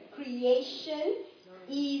gender. Creation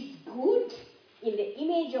is good, in the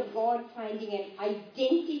image of God, finding an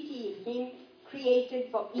identity in Him,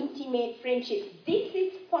 created for intimate friendship. This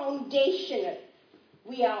is foundational.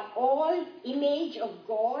 We are all image of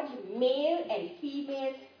God, male and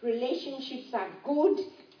female relationships are good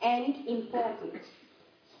and important.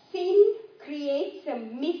 Sin creates a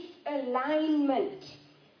misalignment.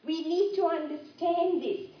 We need to understand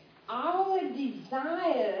this. Our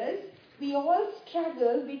desires, we all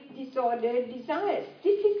struggle with disordered desires.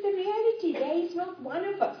 This is the reality. There is not one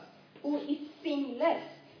of us who is sinless.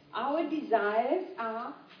 Our desires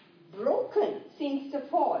are broken since the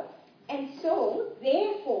fall. And so,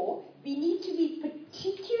 therefore, we need to be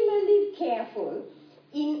particularly careful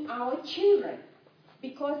in our children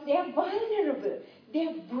because they are vulnerable.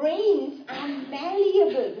 Their brains are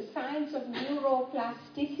malleable. The science of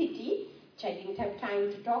neuroplasticity, which I didn't have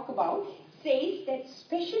time to talk about, says that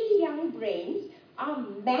especially young brains are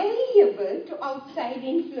malleable to outside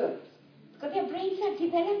influence because their brains are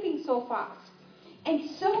developing so fast.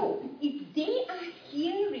 And so, if they are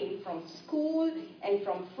hearing from school and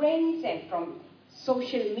from friends and from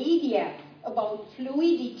social media about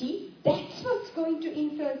fluidity, that's what's going to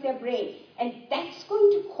influence their brain. And that's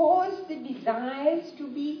going to cause the desires to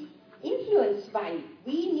be influenced by it.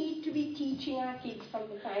 We need to be teaching our kids from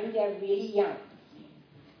the time they are really young.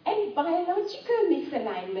 And biological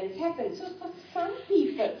misalignments happen. So for some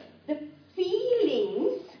people, the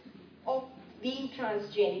feelings of being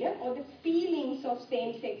transgender or the feelings of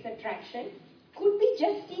same-sex attraction could be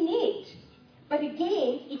just innate. But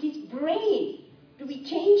again, it is brain. Do we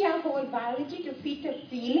change our whole biology to fit a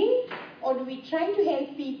feeling, or do we try to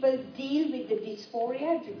help people deal with the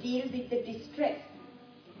dysphoria, to deal with the distress?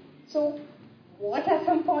 So, what are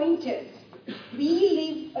some pointers?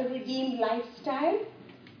 We live a redeemed lifestyle,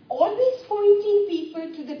 always pointing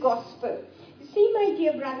people to the gospel. You see, my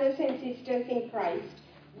dear brothers and sisters in Christ,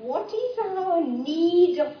 what is our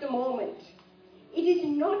need of the moment? It is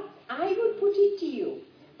not, I would put it to you,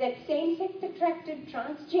 that same-sex attracted,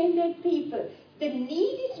 transgendered people, the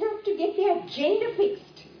need is not to get their gender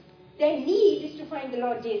fixed. Their need is to find the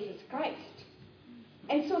Lord Jesus Christ.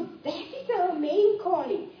 And so that is our main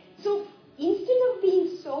calling. So instead of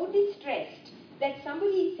being so distressed that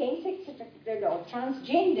somebody is same-sex attracted or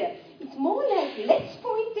transgender, it's more like, let's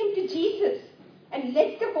point them to Jesus and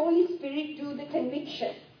let the Holy Spirit do the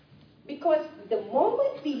conviction. Because the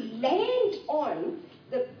moment we land on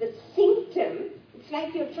the symptom, it's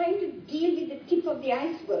like you're trying to deal with the tip of the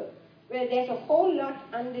iceberg, where there's a whole lot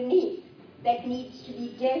underneath that needs to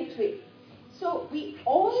be dealt with. So we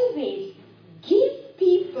always give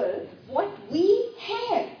people what we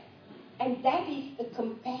have. And that is a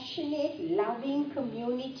compassionate, loving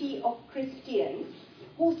community of Christians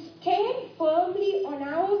who stand firmly on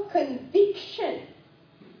our conviction.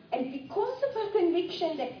 And because of our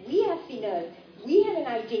conviction that we are sinners, we have an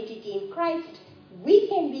identity in Christ, we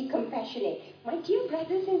can be compassionate. My dear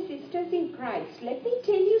brothers and sisters in Christ, let me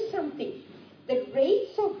tell you something. The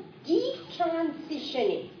rates of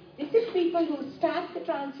detransitioning, this is people who start the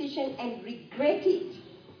transition and regret it.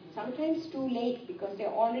 Sometimes too late because they're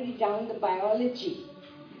already down the biology.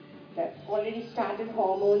 They've already started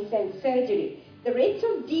hormones and surgery. The rates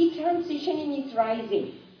of detransitioning is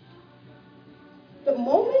rising. The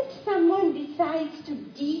moment someone decides to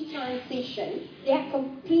detransition, they are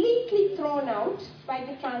completely thrown out by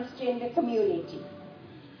the transgender community.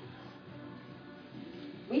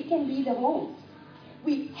 We can be the homes.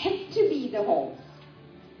 We have to be the homes.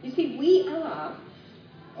 You see, we are,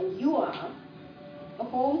 and you are, a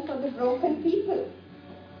home for the broken people.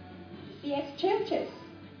 You see, as churches,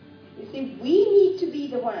 you see, we need to be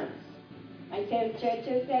the ones. I tell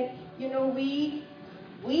churches that,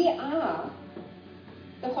 we are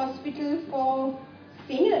the hospital for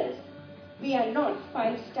sinners. We are not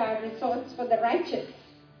five-star resorts for the righteous.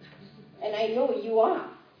 And I know you are.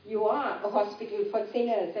 You are a hospital for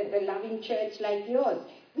sinners and a loving church like yours.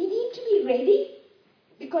 We need to be ready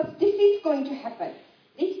because this is going to happen.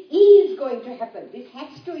 This is going to happen. This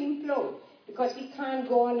has to implode because we can't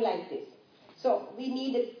go on like this. So we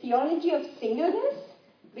need a theology of singleness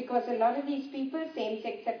because a lot of these people,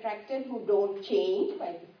 same-sex attracted, who don't change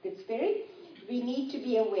by the Spirit, we need to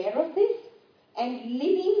be aware of this. And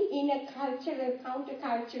living in a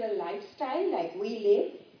countercultural lifestyle like we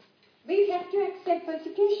live, we have to accept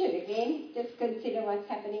persecution. Again, just consider what's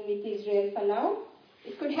happening with Israel for now.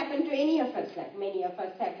 It could happen to any of us, like many of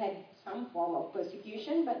us have had some form of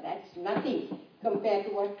persecution, but that's nothing compared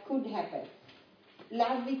to what could happen.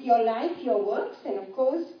 Love with your life, your works, and of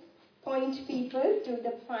course, point people to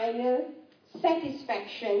the final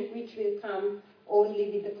satisfaction which will come only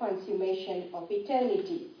with the consummation of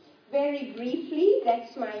eternity. Very briefly,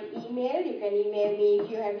 that's my email. You can email me if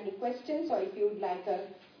you have any questions or if you would like a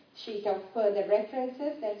sheet of further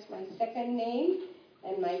references. That's my second name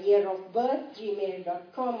and my year of birth,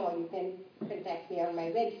 gmail.com, or you can contact me on my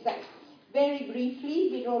website. Very briefly,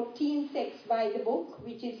 we wrote Teen Sex by the Book,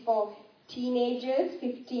 which is for teenagers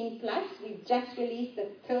 15 plus. We've just released the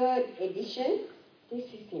 3rd edition. This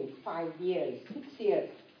is in 5 years, 6 years.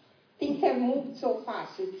 Things have moved so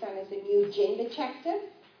fast. It's done as a new gender chapter.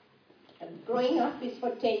 Growing Up is for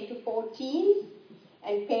 10 to 14s,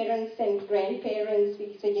 and parents and grandparents,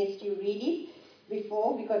 we suggest you read it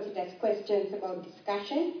before because it has questions about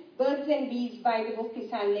discussion. Birds and Bees by the Book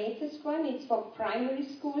is our latest one. It's for primary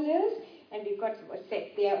schoolers, and we've got a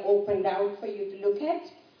set there opened out for you to look at.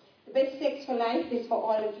 The Best Sex for Life is for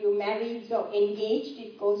all of you married or engaged.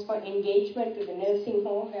 It goes for engagement to the nursing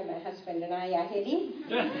home where my husband and I are heading.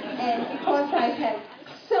 And because I have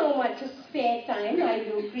so much spare time, I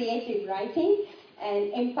do creative writing.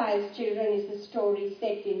 And Empire's Children is a story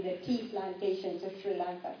set in the tea plantations of Sri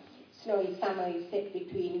Lanka. Snowy Summer is set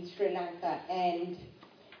between Sri Lanka and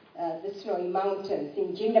the Snowy Mountains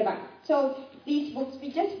in Jindabad. So these books,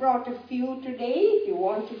 we just brought a few today. If you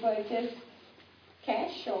want to purchase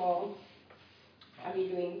cash, or are we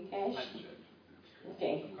doing cash?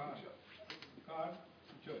 Okay.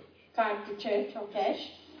 Card to church or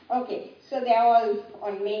cash. Okay, so they're all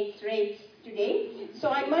on mates rates today. So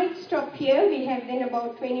I might stop here. We have then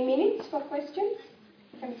about 20 minutes for questions.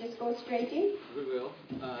 Can we just go straight in? We will.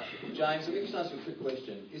 James, let me just ask you a quick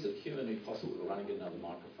question. Is it humanly possible to run and get another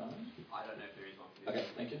microphone? I don't know if there is one. Okay,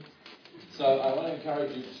 thank you. So I want to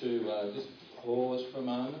encourage you to just pause for a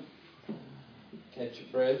moment, catch your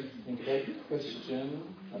breath, think about the question,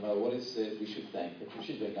 about what is said. We should thank it. We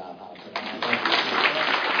should do that.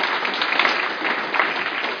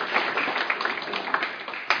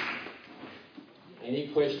 Any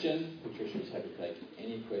question? Patricia was happy to take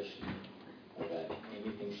any question about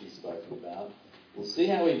anything she's spoken about. We'll see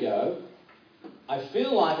how we go. I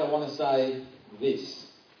feel like I want to say this,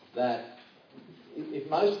 that if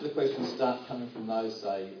most of the questions start coming from those,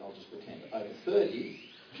 say, I'll just pretend, over 30,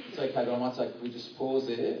 it's okay, but I might say, we just pause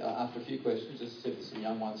there after a few questions, just see if there's some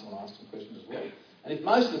young ones who want to ask some questions as well. And if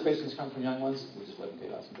most of the questions come from young ones, we'll just let them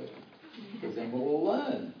keep asking questions, because then we'll all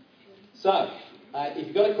learn. So, if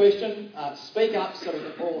you've got a question, speak up so we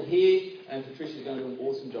can all hear, and Patricia's going to do an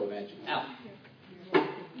awesome job of answering. Al.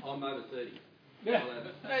 I'm over 30. Yeah.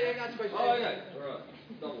 Yeah, that's a question. Oh, okay. All right.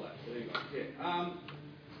 Double that. There you go. Yeah.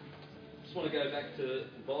 Just want to go back to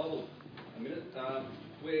the Bible a minute,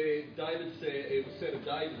 where David said, it was said of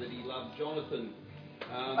David that he loved Jonathan.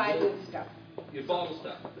 Bible stuff. Your Bible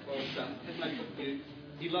stuff. Bible stuff.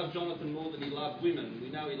 He loved Jonathan more than he loved women. We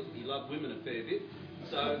know he loved women a fair bit.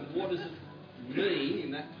 So what does it mean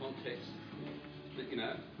in that context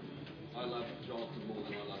that, I love Jonathan more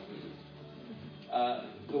than I love women?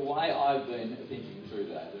 The way I've been thinking through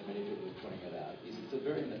that, and many people are pointing it out, is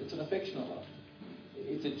it's an affectionate love.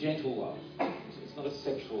 It's a gentle love. It's not a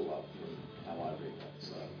sexual love, how I read that.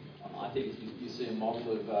 So I think you see a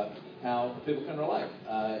model of how people can relate.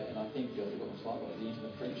 And I think the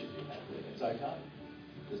intimate friendship you have there, it's okay.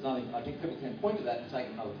 There's nothing. I think people can point to that and take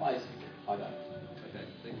it another place. I don't. Okay,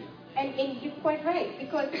 thank you. And you're quite right,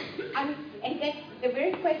 because and that the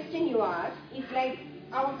very question you ask is like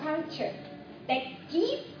our culture. That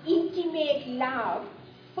deep, intimate love,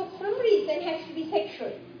 for some reason, has to be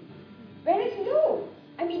sexual. Whereas no,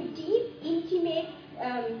 deep, intimate,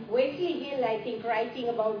 Wesley Hill, I think, writing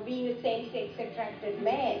about being a same-sex attracted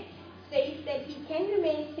man, says that he can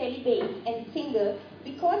remain celibate and single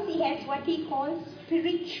because he has what he calls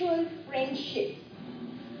spiritual friendships.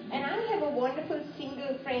 And I have a wonderful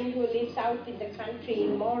single friend who lives out in the country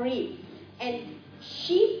in Moree, and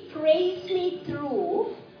she prays me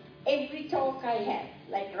through every talk I have.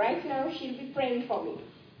 Like right now, she'll be praying for me.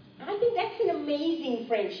 I think that's an amazing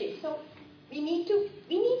friendship. So we need to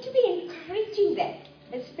be encouraging that,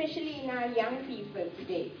 especially in our young people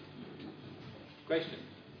today. Question.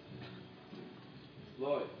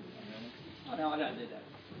 Lloyd. Oh no, I don't do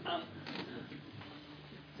that.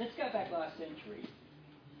 Let's go back last century.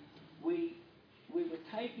 We were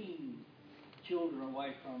taking children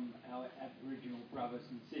away from our Aboriginal brothers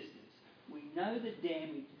and sisters. We know the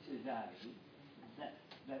damage today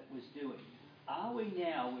that was doing. Are we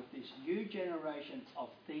now, with this new generation of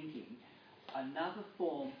thinking, another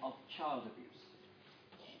form of child abuse?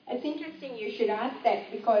 It's interesting you should ask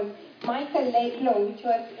that because Michael Laidlaw, which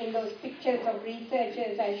was in those pictures of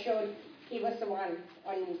researchers I showed, he was the one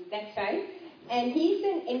on that side. And he's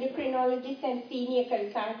an endocrinologist and senior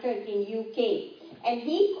consultant in UK. And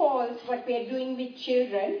he calls what we are doing with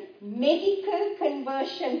children medical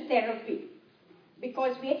conversion therapy.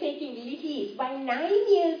 Because we are taking little. By 9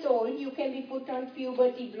 years old, you can be put on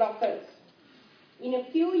puberty blockers. In a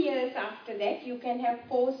few years after that, you can have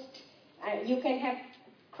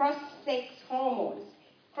cross-sex hormones.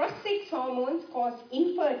 Cross-sex hormones cause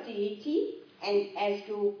infertility, and as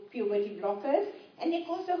do puberty blockers, and they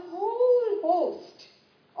cause a whole host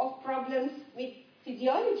of problems with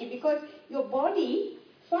physiology because your body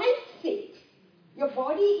fights it. Your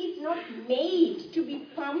body is not made to be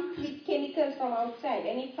pumped with chemicals from outside,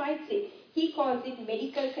 and it fights it. He calls it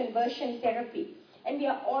medical conversion therapy. And we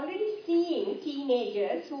are already seeing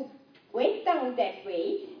teenagers who went down that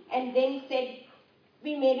way and then said,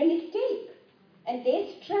 we made a mistake. And they're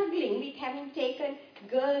struggling with having taken,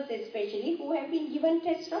 girls especially, who have been given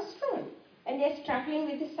testosterone. And they're struggling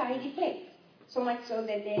with the side effects. So much so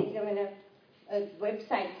that there's even a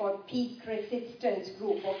website called Peak Resistance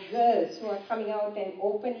Group of girls who are coming out and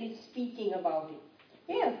openly speaking about it.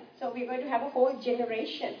 Yeah, so we're going to have a whole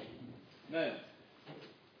generation. Now,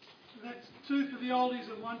 so that's 2 for the oldies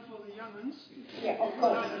and 1 for the young ones. Yeah, of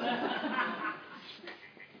course.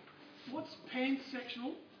 What's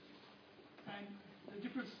pansexual and the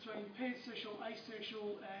difference between pansexual,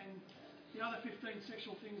 asexual, and the other 15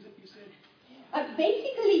 sexual things that you said?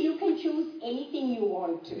 Basically, you can choose anything you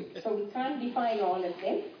want to. So we can't define all of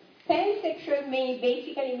them. Pansexual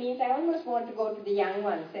basically means I almost want to go to the young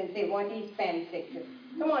ones and say, what is pansexual?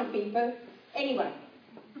 Come on, people. Anyone.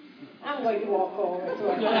 I'm going to walk over to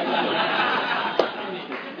a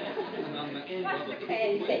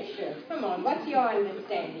pansexual. Come on, what's your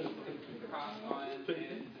understanding?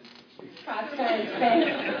 Cast iron pan.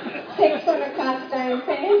 Sex on a cast iron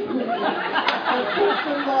pan. Sex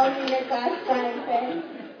involving a cast iron pan.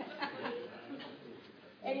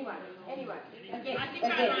 Anyone? Again.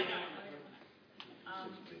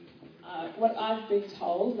 What I've been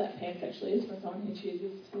told that pansexual is, from someone who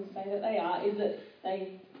chooses to say that they are, is that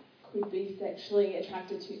they could be sexually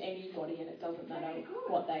attracted to anybody and it doesn't matter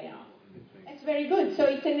what they are. That's very good. So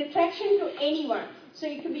it's an attraction to anyone. So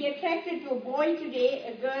you could be attracted to a boy today,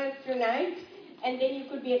 a girl tonight, and then you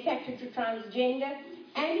could be attracted to transgender.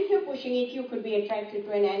 And if you're pushing it, you could be attracted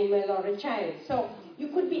to an animal or a child. So you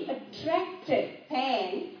could be attracted,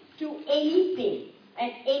 to anything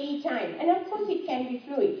at any time. And of course it can be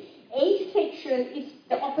fluid. Asexual is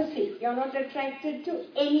the opposite. You're not attracted to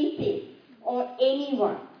anything or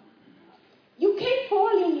anyone. You can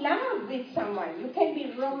fall in love with someone. You can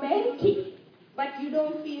be romantic, but you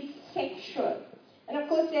don't feel sexual. And of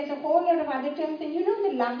course, there's a whole lot of other terms. And you know,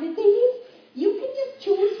 the lovely thing is, you can just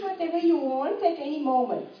choose whatever you want at any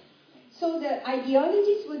moment. So the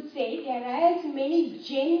ideologists would say there are as many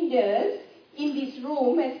genders in this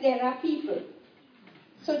room as there are people.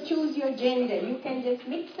 So choose your gender. You can just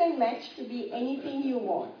mix and match to be anything you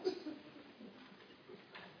want.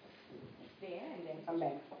 There, and then come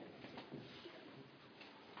back.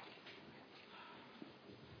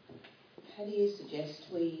 How do you suggest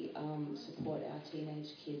we support our teenage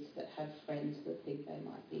kids that have friends that think they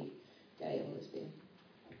might be gay or lesbian?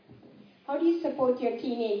 How do you support your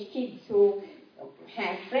teenage kids who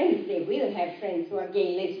have friends? They will have friends who are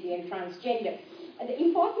gay, lesbian, transgender. And the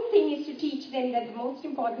important thing is to teach them that the most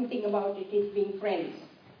important thing about it is being friends.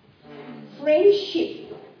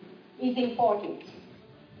 Friendship is important.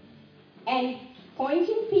 And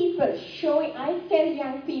pointing people, showing, I tell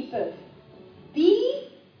young people, be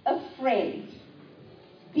a friend,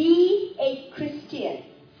 be a Christian,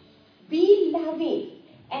 be loving,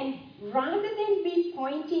 and rather than be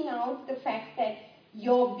pointing out the fact that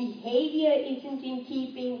your behavior isn't in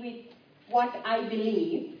keeping with what I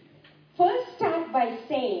believe, first start by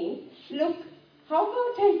saying, look, how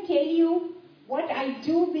about I tell you what I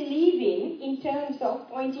do believe in terms of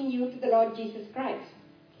pointing you to the Lord Jesus Christ.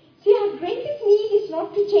 See, our greatest need is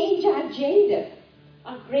not to change our gender.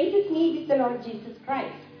 Our greatest need is the Lord Jesus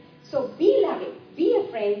Christ. So be loving, be a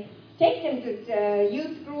friend, take them to the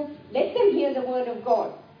youth group, let them hear the word of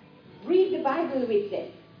God. Read the Bible with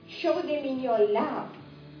them. Show them in your love.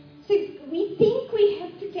 So we think we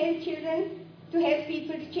have to tell children to help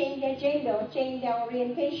people to change their gender or change their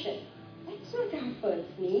orientation. That's not our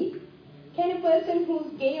first need. Can a person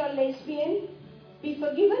who's gay or lesbian be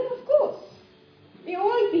forgiven? Of course. We're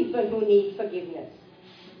all people who need forgiveness.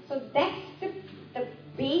 So that's the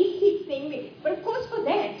basic thing. But of course for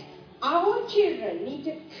that, our children need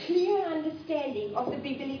a clear understanding of the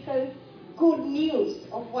biblical good news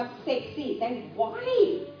of what sex is and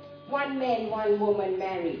why one man, one woman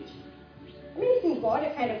marriage. I mean, isn't God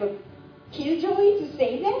a kind of a killjoy to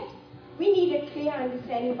say that? We need a clear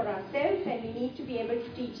understanding for ourselves, and we need to be able to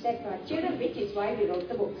teach that to our children, which is why we wrote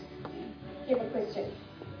the books. Give a question.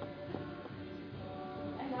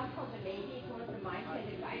 Enough of the lady who was the mic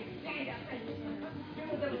and I stand up and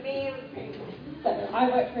do the male thing. So I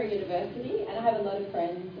work for a university, and I have a lot of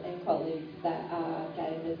friends and colleagues that are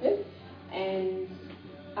gay and lesbian, and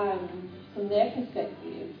from their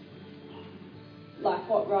perspective, like,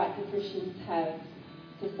 what right do Christians have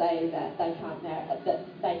to say that they can't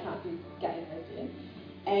be gay and lesbian?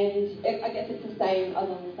 And I guess it's the same,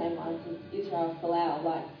 along the same lines as Israel Folau.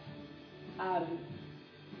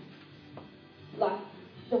 Like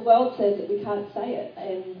the world says that we can't say it,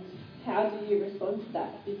 and how do you respond to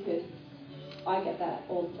that? Because I get that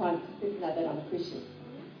all the time, people know that I'm a Christian.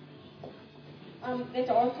 It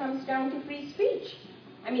all comes down to free speech.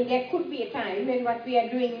 I mean, there could be a time when what we are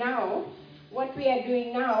doing now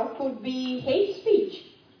could be hate speech.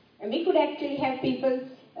 And we could actually have people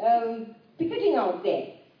picketing out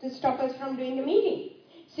there to stop us from doing the meeting.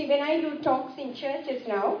 See, when I do talks in churches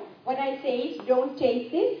now, what I say is, don't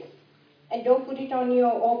take this and don't put it on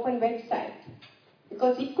your open website.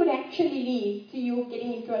 Because it could actually lead to you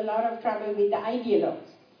getting into a lot of trouble with the ideologues.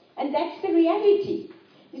 And that's the reality.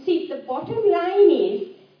 You see, the bottom line is,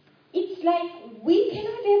 it's like we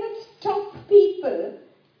cannot ever stop people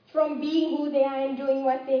from being who they are and doing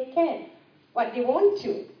what they want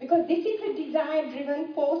to. Because this is a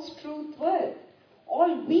desire-driven post-truth world.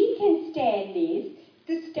 All we can stand is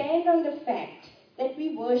to stand on the fact that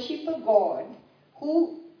we worship a God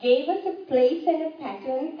who gave us a place and a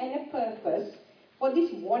pattern and a purpose for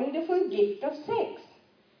this wonderful gift of sex.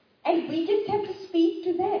 And we just have to speak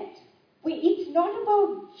to that. It's not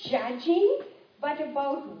about judging, but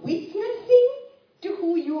about witnessing to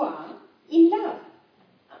who you are in love.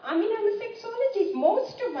 I mean, I'm a sexologist.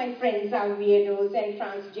 Most of my friends are weirdos and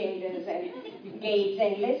transgenders and gays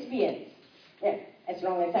and lesbians. Yeah, as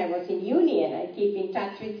long as I was in uni, and I keep in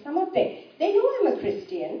touch with some of them. They know I'm a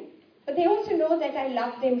Christian, but they also know that I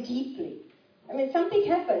love them deeply. I mean, something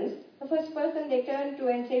happens, the first person they turn to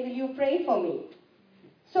and say, will you pray for me?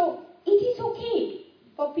 So it is okay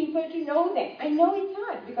for people to know that. I know it's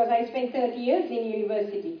hard because I spent 30 years in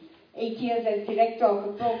university, 8 years as director of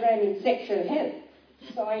a program in sexual health.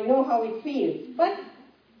 So I know how it feels. But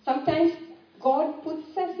sometimes God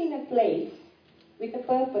puts us in a place with a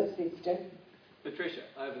purpose, sister. Patricia,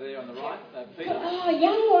 over there on the right. Peter.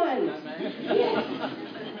 Young ones. No, man. Yes.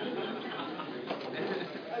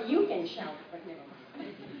 You can shout, but never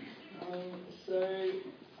mind.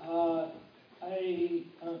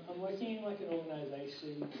 I'm working in like an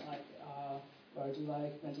organisation where I do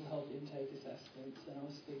like mental health intake assessments, and I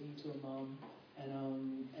was speaking to a mum,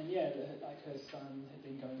 and yeah, her son had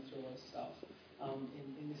been going through a lot of stuff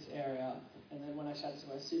in this area, and then when I chatted to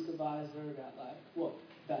my supervisor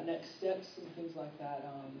about next steps and things like that,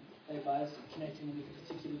 they advised connecting them with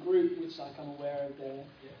a particular group, which I'm aware of their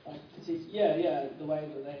the way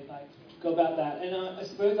that they go about that. And I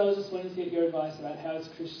suppose I was just wanting to get your advice about how as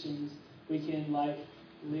Christians we can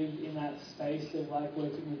live in that space of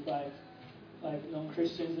working with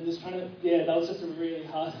non-Christians and just trying to, that was just a really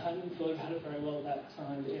hard, I hadn't thought about it very well at that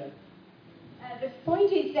time, but yeah. The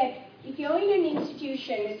point is that if you're in an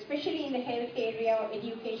institution, especially in the health area or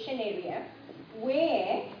education area,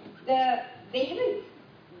 where the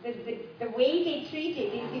way they treat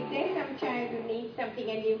it is, if there's some child who needs something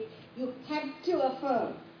and you have to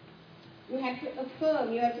affirm. You have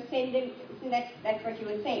to send them, that's what you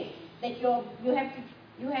were saying, that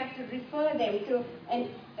you have to refer them to an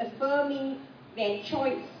affirming their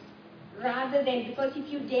choice, rather than, because if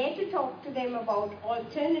you dare to talk to them about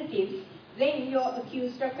alternatives, then you're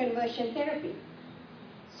accused of conversion therapy.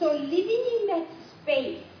 So living in that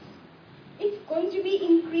space, it's going to be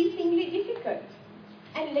increasingly difficult.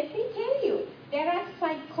 And let me tell you, there are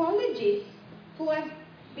psychologists who have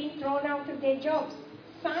been thrown out of their jobs,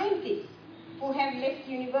 scientists who have left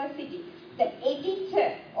university, the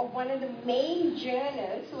editor of one of the main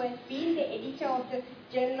journals, who has been the editor of the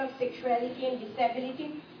Journal of Sexuality and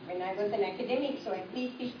Disability when I was an academic, so at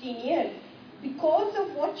least 15 years, because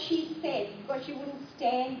of what she said, because she wouldn't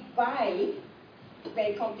stand by,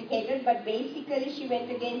 very complicated, but basically she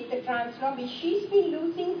went against the trans lobby. She's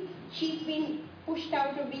been pushed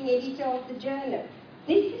out of being editor of the journal.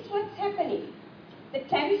 This is what's happening. The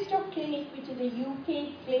Tavistock Clinic, which is a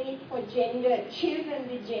UK clinic for children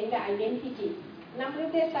with gender identity, a number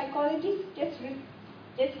of their psychologists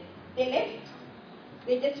they left.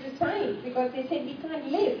 They just resigned because they said we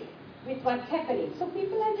can't live with what's happening. So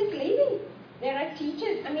people are just leaving. There are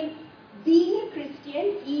teachers. I mean, being a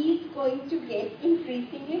Christian is going to get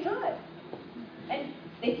increasingly hard. And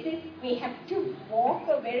we have to walk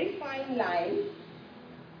a very fine line,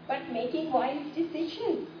 but making wise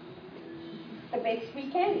decisions the best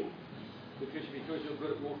we can. Patricia, because you're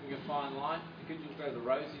good at walking a fine line, could you go to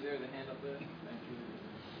Rosie there with a hand up there? Thank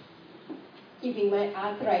you. Keeping my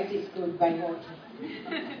arthritis good by walking.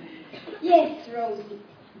 Yes, Rosie.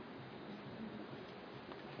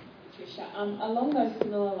 Patricia, along those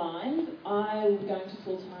similar lines, I will go into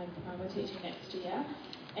full-time primary teaching next year,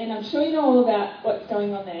 and I'm sure you know all about what's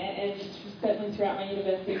going on there, and certainly throughout my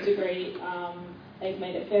university degree, they've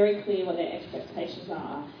made it very clear what their expectations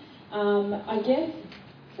are. I guess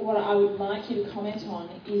what I would like you to comment on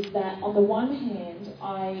is that on the one hand,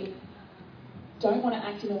 I don't want to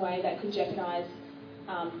act in a way that could jeopardise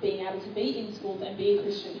being able to be in schools and be a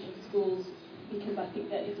Christian in schools, because I think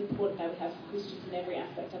that it's important that we have Christians in every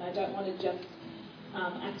aspect, and I don't want to just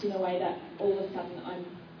act in a way that all of a sudden I'm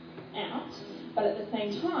out. But at the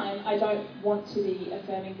same time, I don't want to be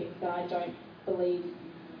affirming things that I don't believe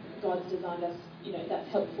God's designed us, that's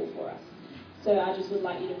helpful for us. So I just would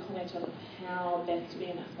like you to comment on how best to be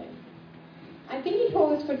in that space. I think it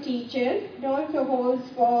holds for teachers. It also holds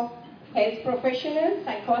for health professionals,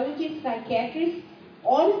 psychologists, psychiatrists.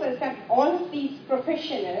 All of these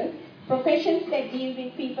professions that deal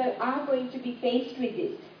with people are going to be faced with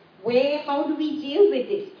this. How do we deal with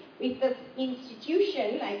this? With the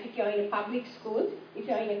institution, like if you're in a public school, if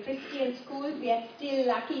you're in a Christian school, we are still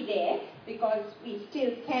lucky there because we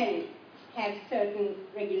still can have certain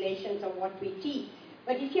regulations of what we teach.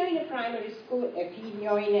 But if you're in a primary school, if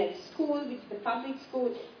you're in a school which is the public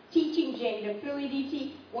school, teaching gender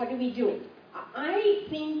fluidity, what do we do? I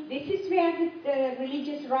think this is where the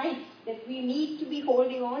religious rights, that we need to be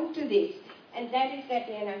holding on to this. And that is that,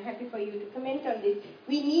 and I'm happy for you to comment on this.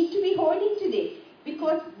 We need to be holding to this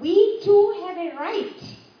because we too have a right.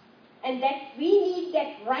 And that we need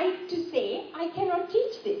that right to say, I cannot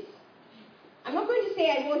teach this. I'm not going to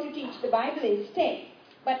say I want to teach the Bible instead,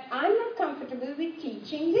 but I'm not comfortable with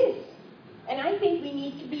teaching this. And I think we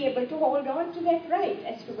need to be able to hold on to that right.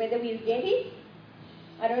 As to whether we'll get it,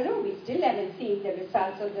 I don't know. We still haven't seen the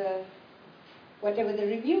results of whatever the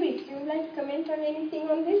review is. Do you like to comment on anything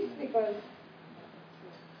on this? Because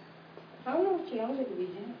how much longer do we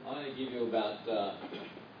have? I'm going to give you about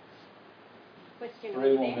Question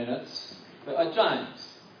 3 more minutes. But,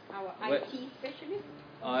 James. Our IT specialist?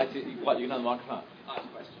 What, you know the microphone? Ask a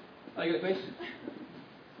question. Oh, you got a question?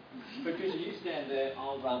 Patricia, you stand there,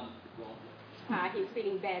 I'll run. He's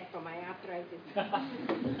feeling bad for my arthritis.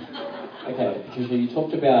 Okay, Patricia, you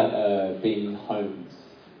talked about being homes.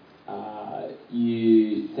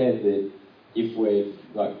 You said that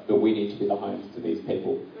that we need to be the homes to these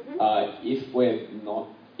people. Mm-hmm. If we're not,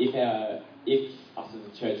 if us as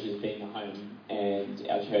a church is being a home and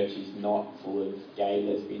our church is not full of gay,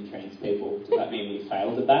 lesbian, trans people, does that mean we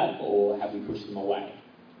failed at that, or have we pushed them away?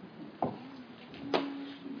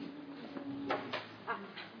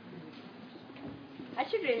 I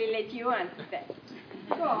should really let you answer that.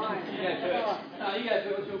 Go on. No, you go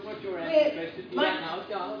first. What's your answer question? You don't know.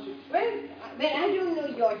 Go on. Well, I don't know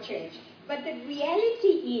your church, but the reality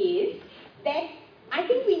is that I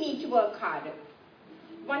think we need to work harder.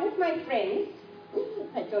 One of my friends,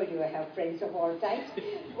 I told you I have friends of all types.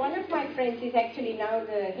 One of my friends is actually now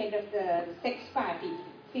the head of the sex party,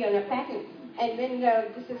 Fiona Patton. And when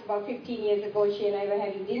this is about 15 years ago, she and I were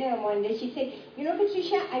having dinner, and one day she said,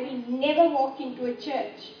 Patricia, I will never walk into a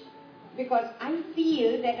church because I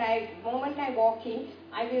feel that the moment I walk in,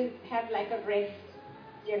 I will have like a red,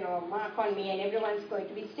 mark on me, and everyone's going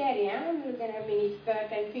to be staring. I'm going to have mini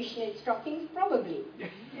skirt and fishnet stockings, probably.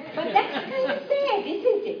 But that's kind of sad,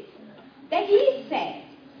 isn't it? That is sad.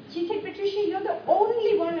 She said, Patricia, you're the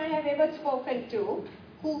only one I have ever spoken to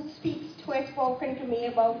who has spoken to me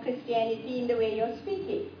about Christianity in the way you're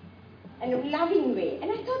speaking, in a loving way.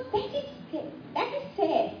 And I thought, that is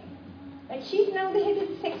sad. And she's now the head of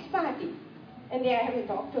the sex party. And I haven't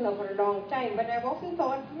talked to her for a long time, but I've often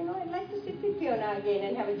thought, I'd like to sit with Fiona again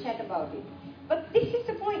and have a chat about it. But this is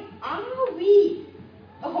the point. Are we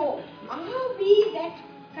a home? Are we that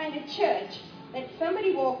kind of church that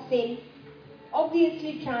somebody walks in,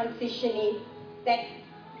 obviously transitioning, that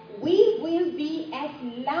we will be as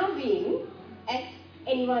loving as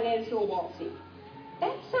anyone else who walks in?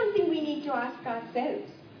 That's something we need to ask ourselves.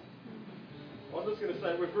 I was just going to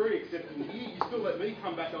say, we're very accepting here. You still let me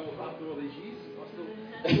come back after all these years.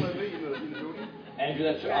 I still let me in the building.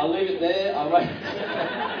 Andrew, I'll leave it there. I won't.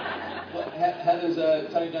 How does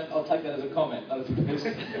Tony Jones? I'll take that as a comment, not as a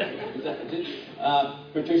question.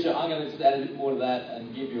 Patricia, I'm going to just add a bit more to that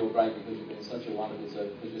and give you a break because you've been such a wonderful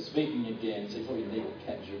service. Because you're speaking again, so you probably need to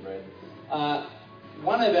catch your breath.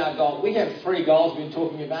 One of our goals, we have 3 goals we've been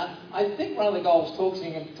talking about. I think one of the goals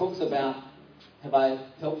talks about, have I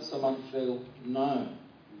helped someone feel known?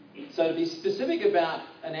 So to be specific about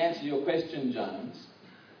an answer to your question, Jones,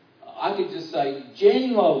 I could just say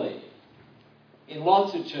generally in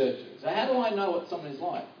lots of churches. So how do I know what someone is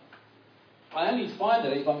like? I only find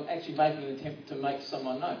that if I'm actually making an attempt to make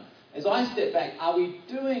someone known. As I step back, are we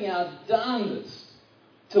doing our darndest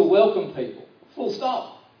to welcome people? Full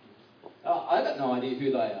stop. I've got no idea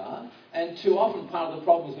who they are. And too often part of the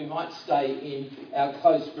problem is we might stay in our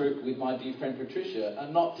close group with my dear friend Patricia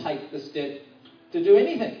and not take the step to do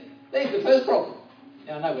anything. There's the first problem.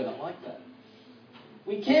 Now, I know we're not like that.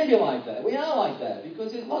 We can be like that. We are like that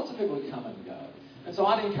because there's lots of people who come and go. And so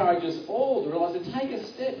I'd encourage us all to realise to take a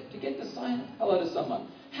step to get to say hello to someone.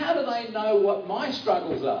 How do they know what my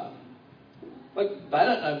struggles are? Like, they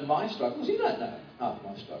don't know my struggles. You don't know half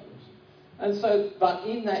my struggles. And so, but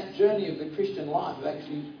in that journey of the Christian life, of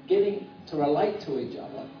actually getting to relate to each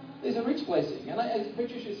other, there's a rich blessing. And as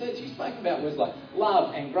Patricia said, she spoke about words like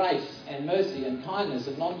love and grace and mercy and kindness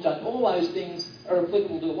and non-judgment. All those things are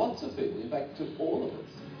applicable to lots of people, in fact, to all of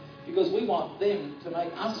us. Because we want them to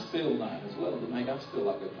make us feel known as well, to make us feel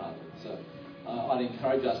like we're part of it. So I'd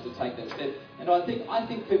encourage us to take that step. And I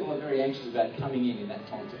think people are very anxious about coming in that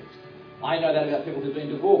context. I know that about people who've been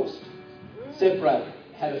divorced, separated,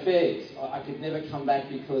 had affairs. I could never come back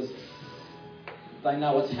because they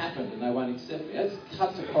know what's happened and they won't accept it. It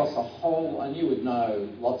cuts across a whole, and you would know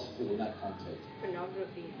lots of people in that context.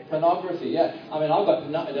 Pornography, yeah. I mean, I've got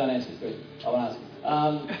no, don't answer the question. I won't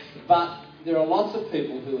ask. But there are lots of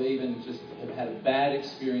people who even just have had a bad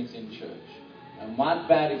experience in church. And one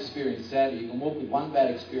bad experience, sadly, you can walk with one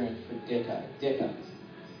bad experience for decades,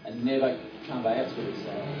 and never come back. That's really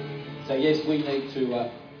sad. So yes, we need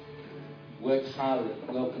to work harder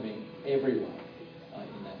at welcoming everyone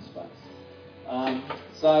in that space.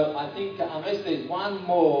 So I think unless there's one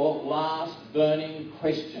more last burning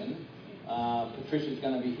question, Patricia's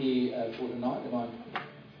going to be here for tonight.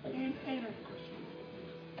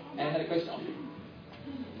 Anne had a question.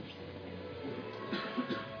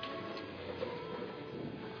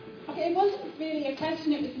 Okay, it wasn't really a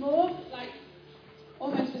question, it was more like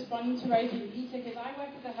almost responding to Rosie and Peter, because I work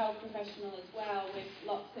as a health professional as well with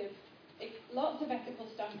lots of ethical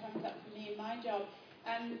stuff comes up for me in my job.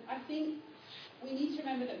 And I think we need to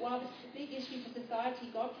remember that while this is a big issue for society,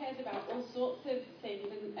 God cares about all sorts of things.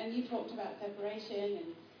 And you talked about separation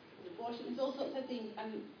and abortion, there's all sorts of things.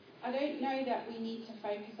 And I don't know that we need to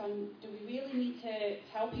focus on, do we really need to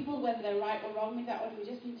tell people whether they're right or wrong with that, or do we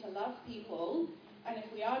just need to love people? And if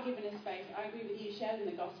we are given a space, I agree with you, share them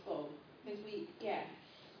the gospel. Because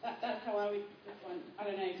that's how I would respond. I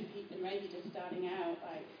don't know, to Pete and Rosie just starting out,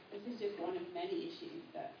 like, this is just one of many issues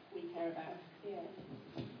that we care about. Yeah.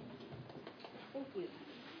 Thank you.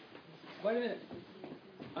 Wait a minute.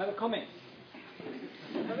 I have a comment.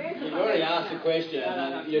 You've already asked the question.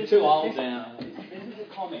 No. You're too old now. This is a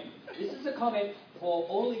comment. This is a comment for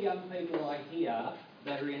all the young people I hear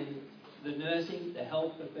that are in the nursing, the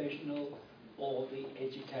health professional, or the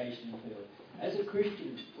education field. As a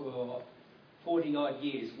Christian for 40 odd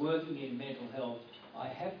years working in mental health, I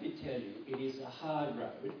have to tell you it is a hard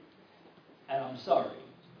road, and I'm sorry,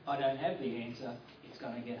 I don't have the answer. It's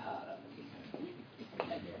going to get harder.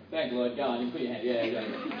 Thank you, Lord. Go on, you put your hand. Yeah.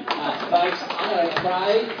 Folks, I'm going to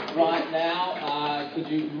pray right now. Could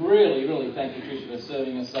you really, really thank Patricia for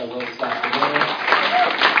serving us so well this afternoon?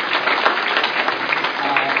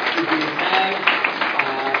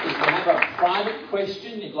 If you have a private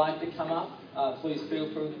question you'd like to come up, please feel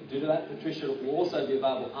free to do that. Patricia will also be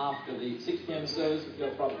available after the 6 p.m. service if you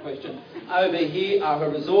have a private question. Over here are her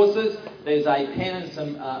resources. There's a pen and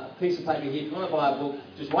some piece of paper here. If you want to buy a book,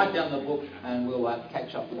 just write down the book and we'll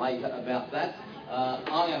catch up later about that.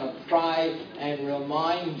 I'm going to pray and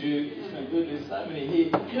remind you, there's so many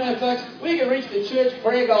here. You know, folks, we can reach the church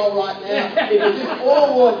prayer goal right now. If we just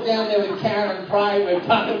all walk down there with Karen and pray, we're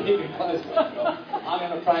done. We can close the goal. I'm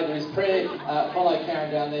going to pray. There is prayer. Follow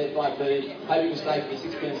Karen down there at 5:30. Hope you can stay for the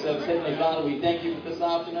 6 p.m. service. Heavenly Father, we thank you for this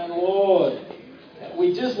afternoon, Lord.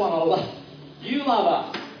 We just want to love. You love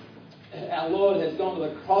us. Our Lord has gone to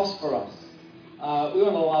the cross for us. We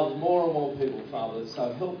want to love more and more people, Father.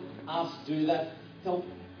 So help us do that. Help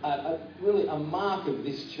really a mark of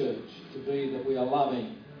this church to be that we are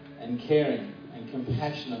loving and caring and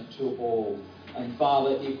compassionate to all. And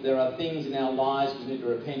Father, if there are things in our lives we need to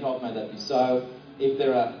repent of, may that be so. If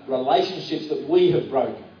there are relationships that we have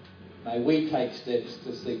broken, May we take steps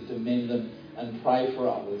to seek to mend them and pray for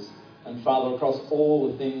others. And Father, across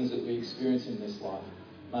all the things that we experience in this life,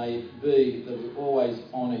 may it be that we always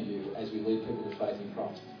honour you as we lead people to faith in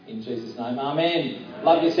Christ. In Jesus' name, amen.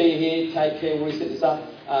 Love to see you here. Take care. We'll set this up.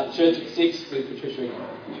 Church at 6 with Patricia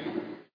Weerakoon.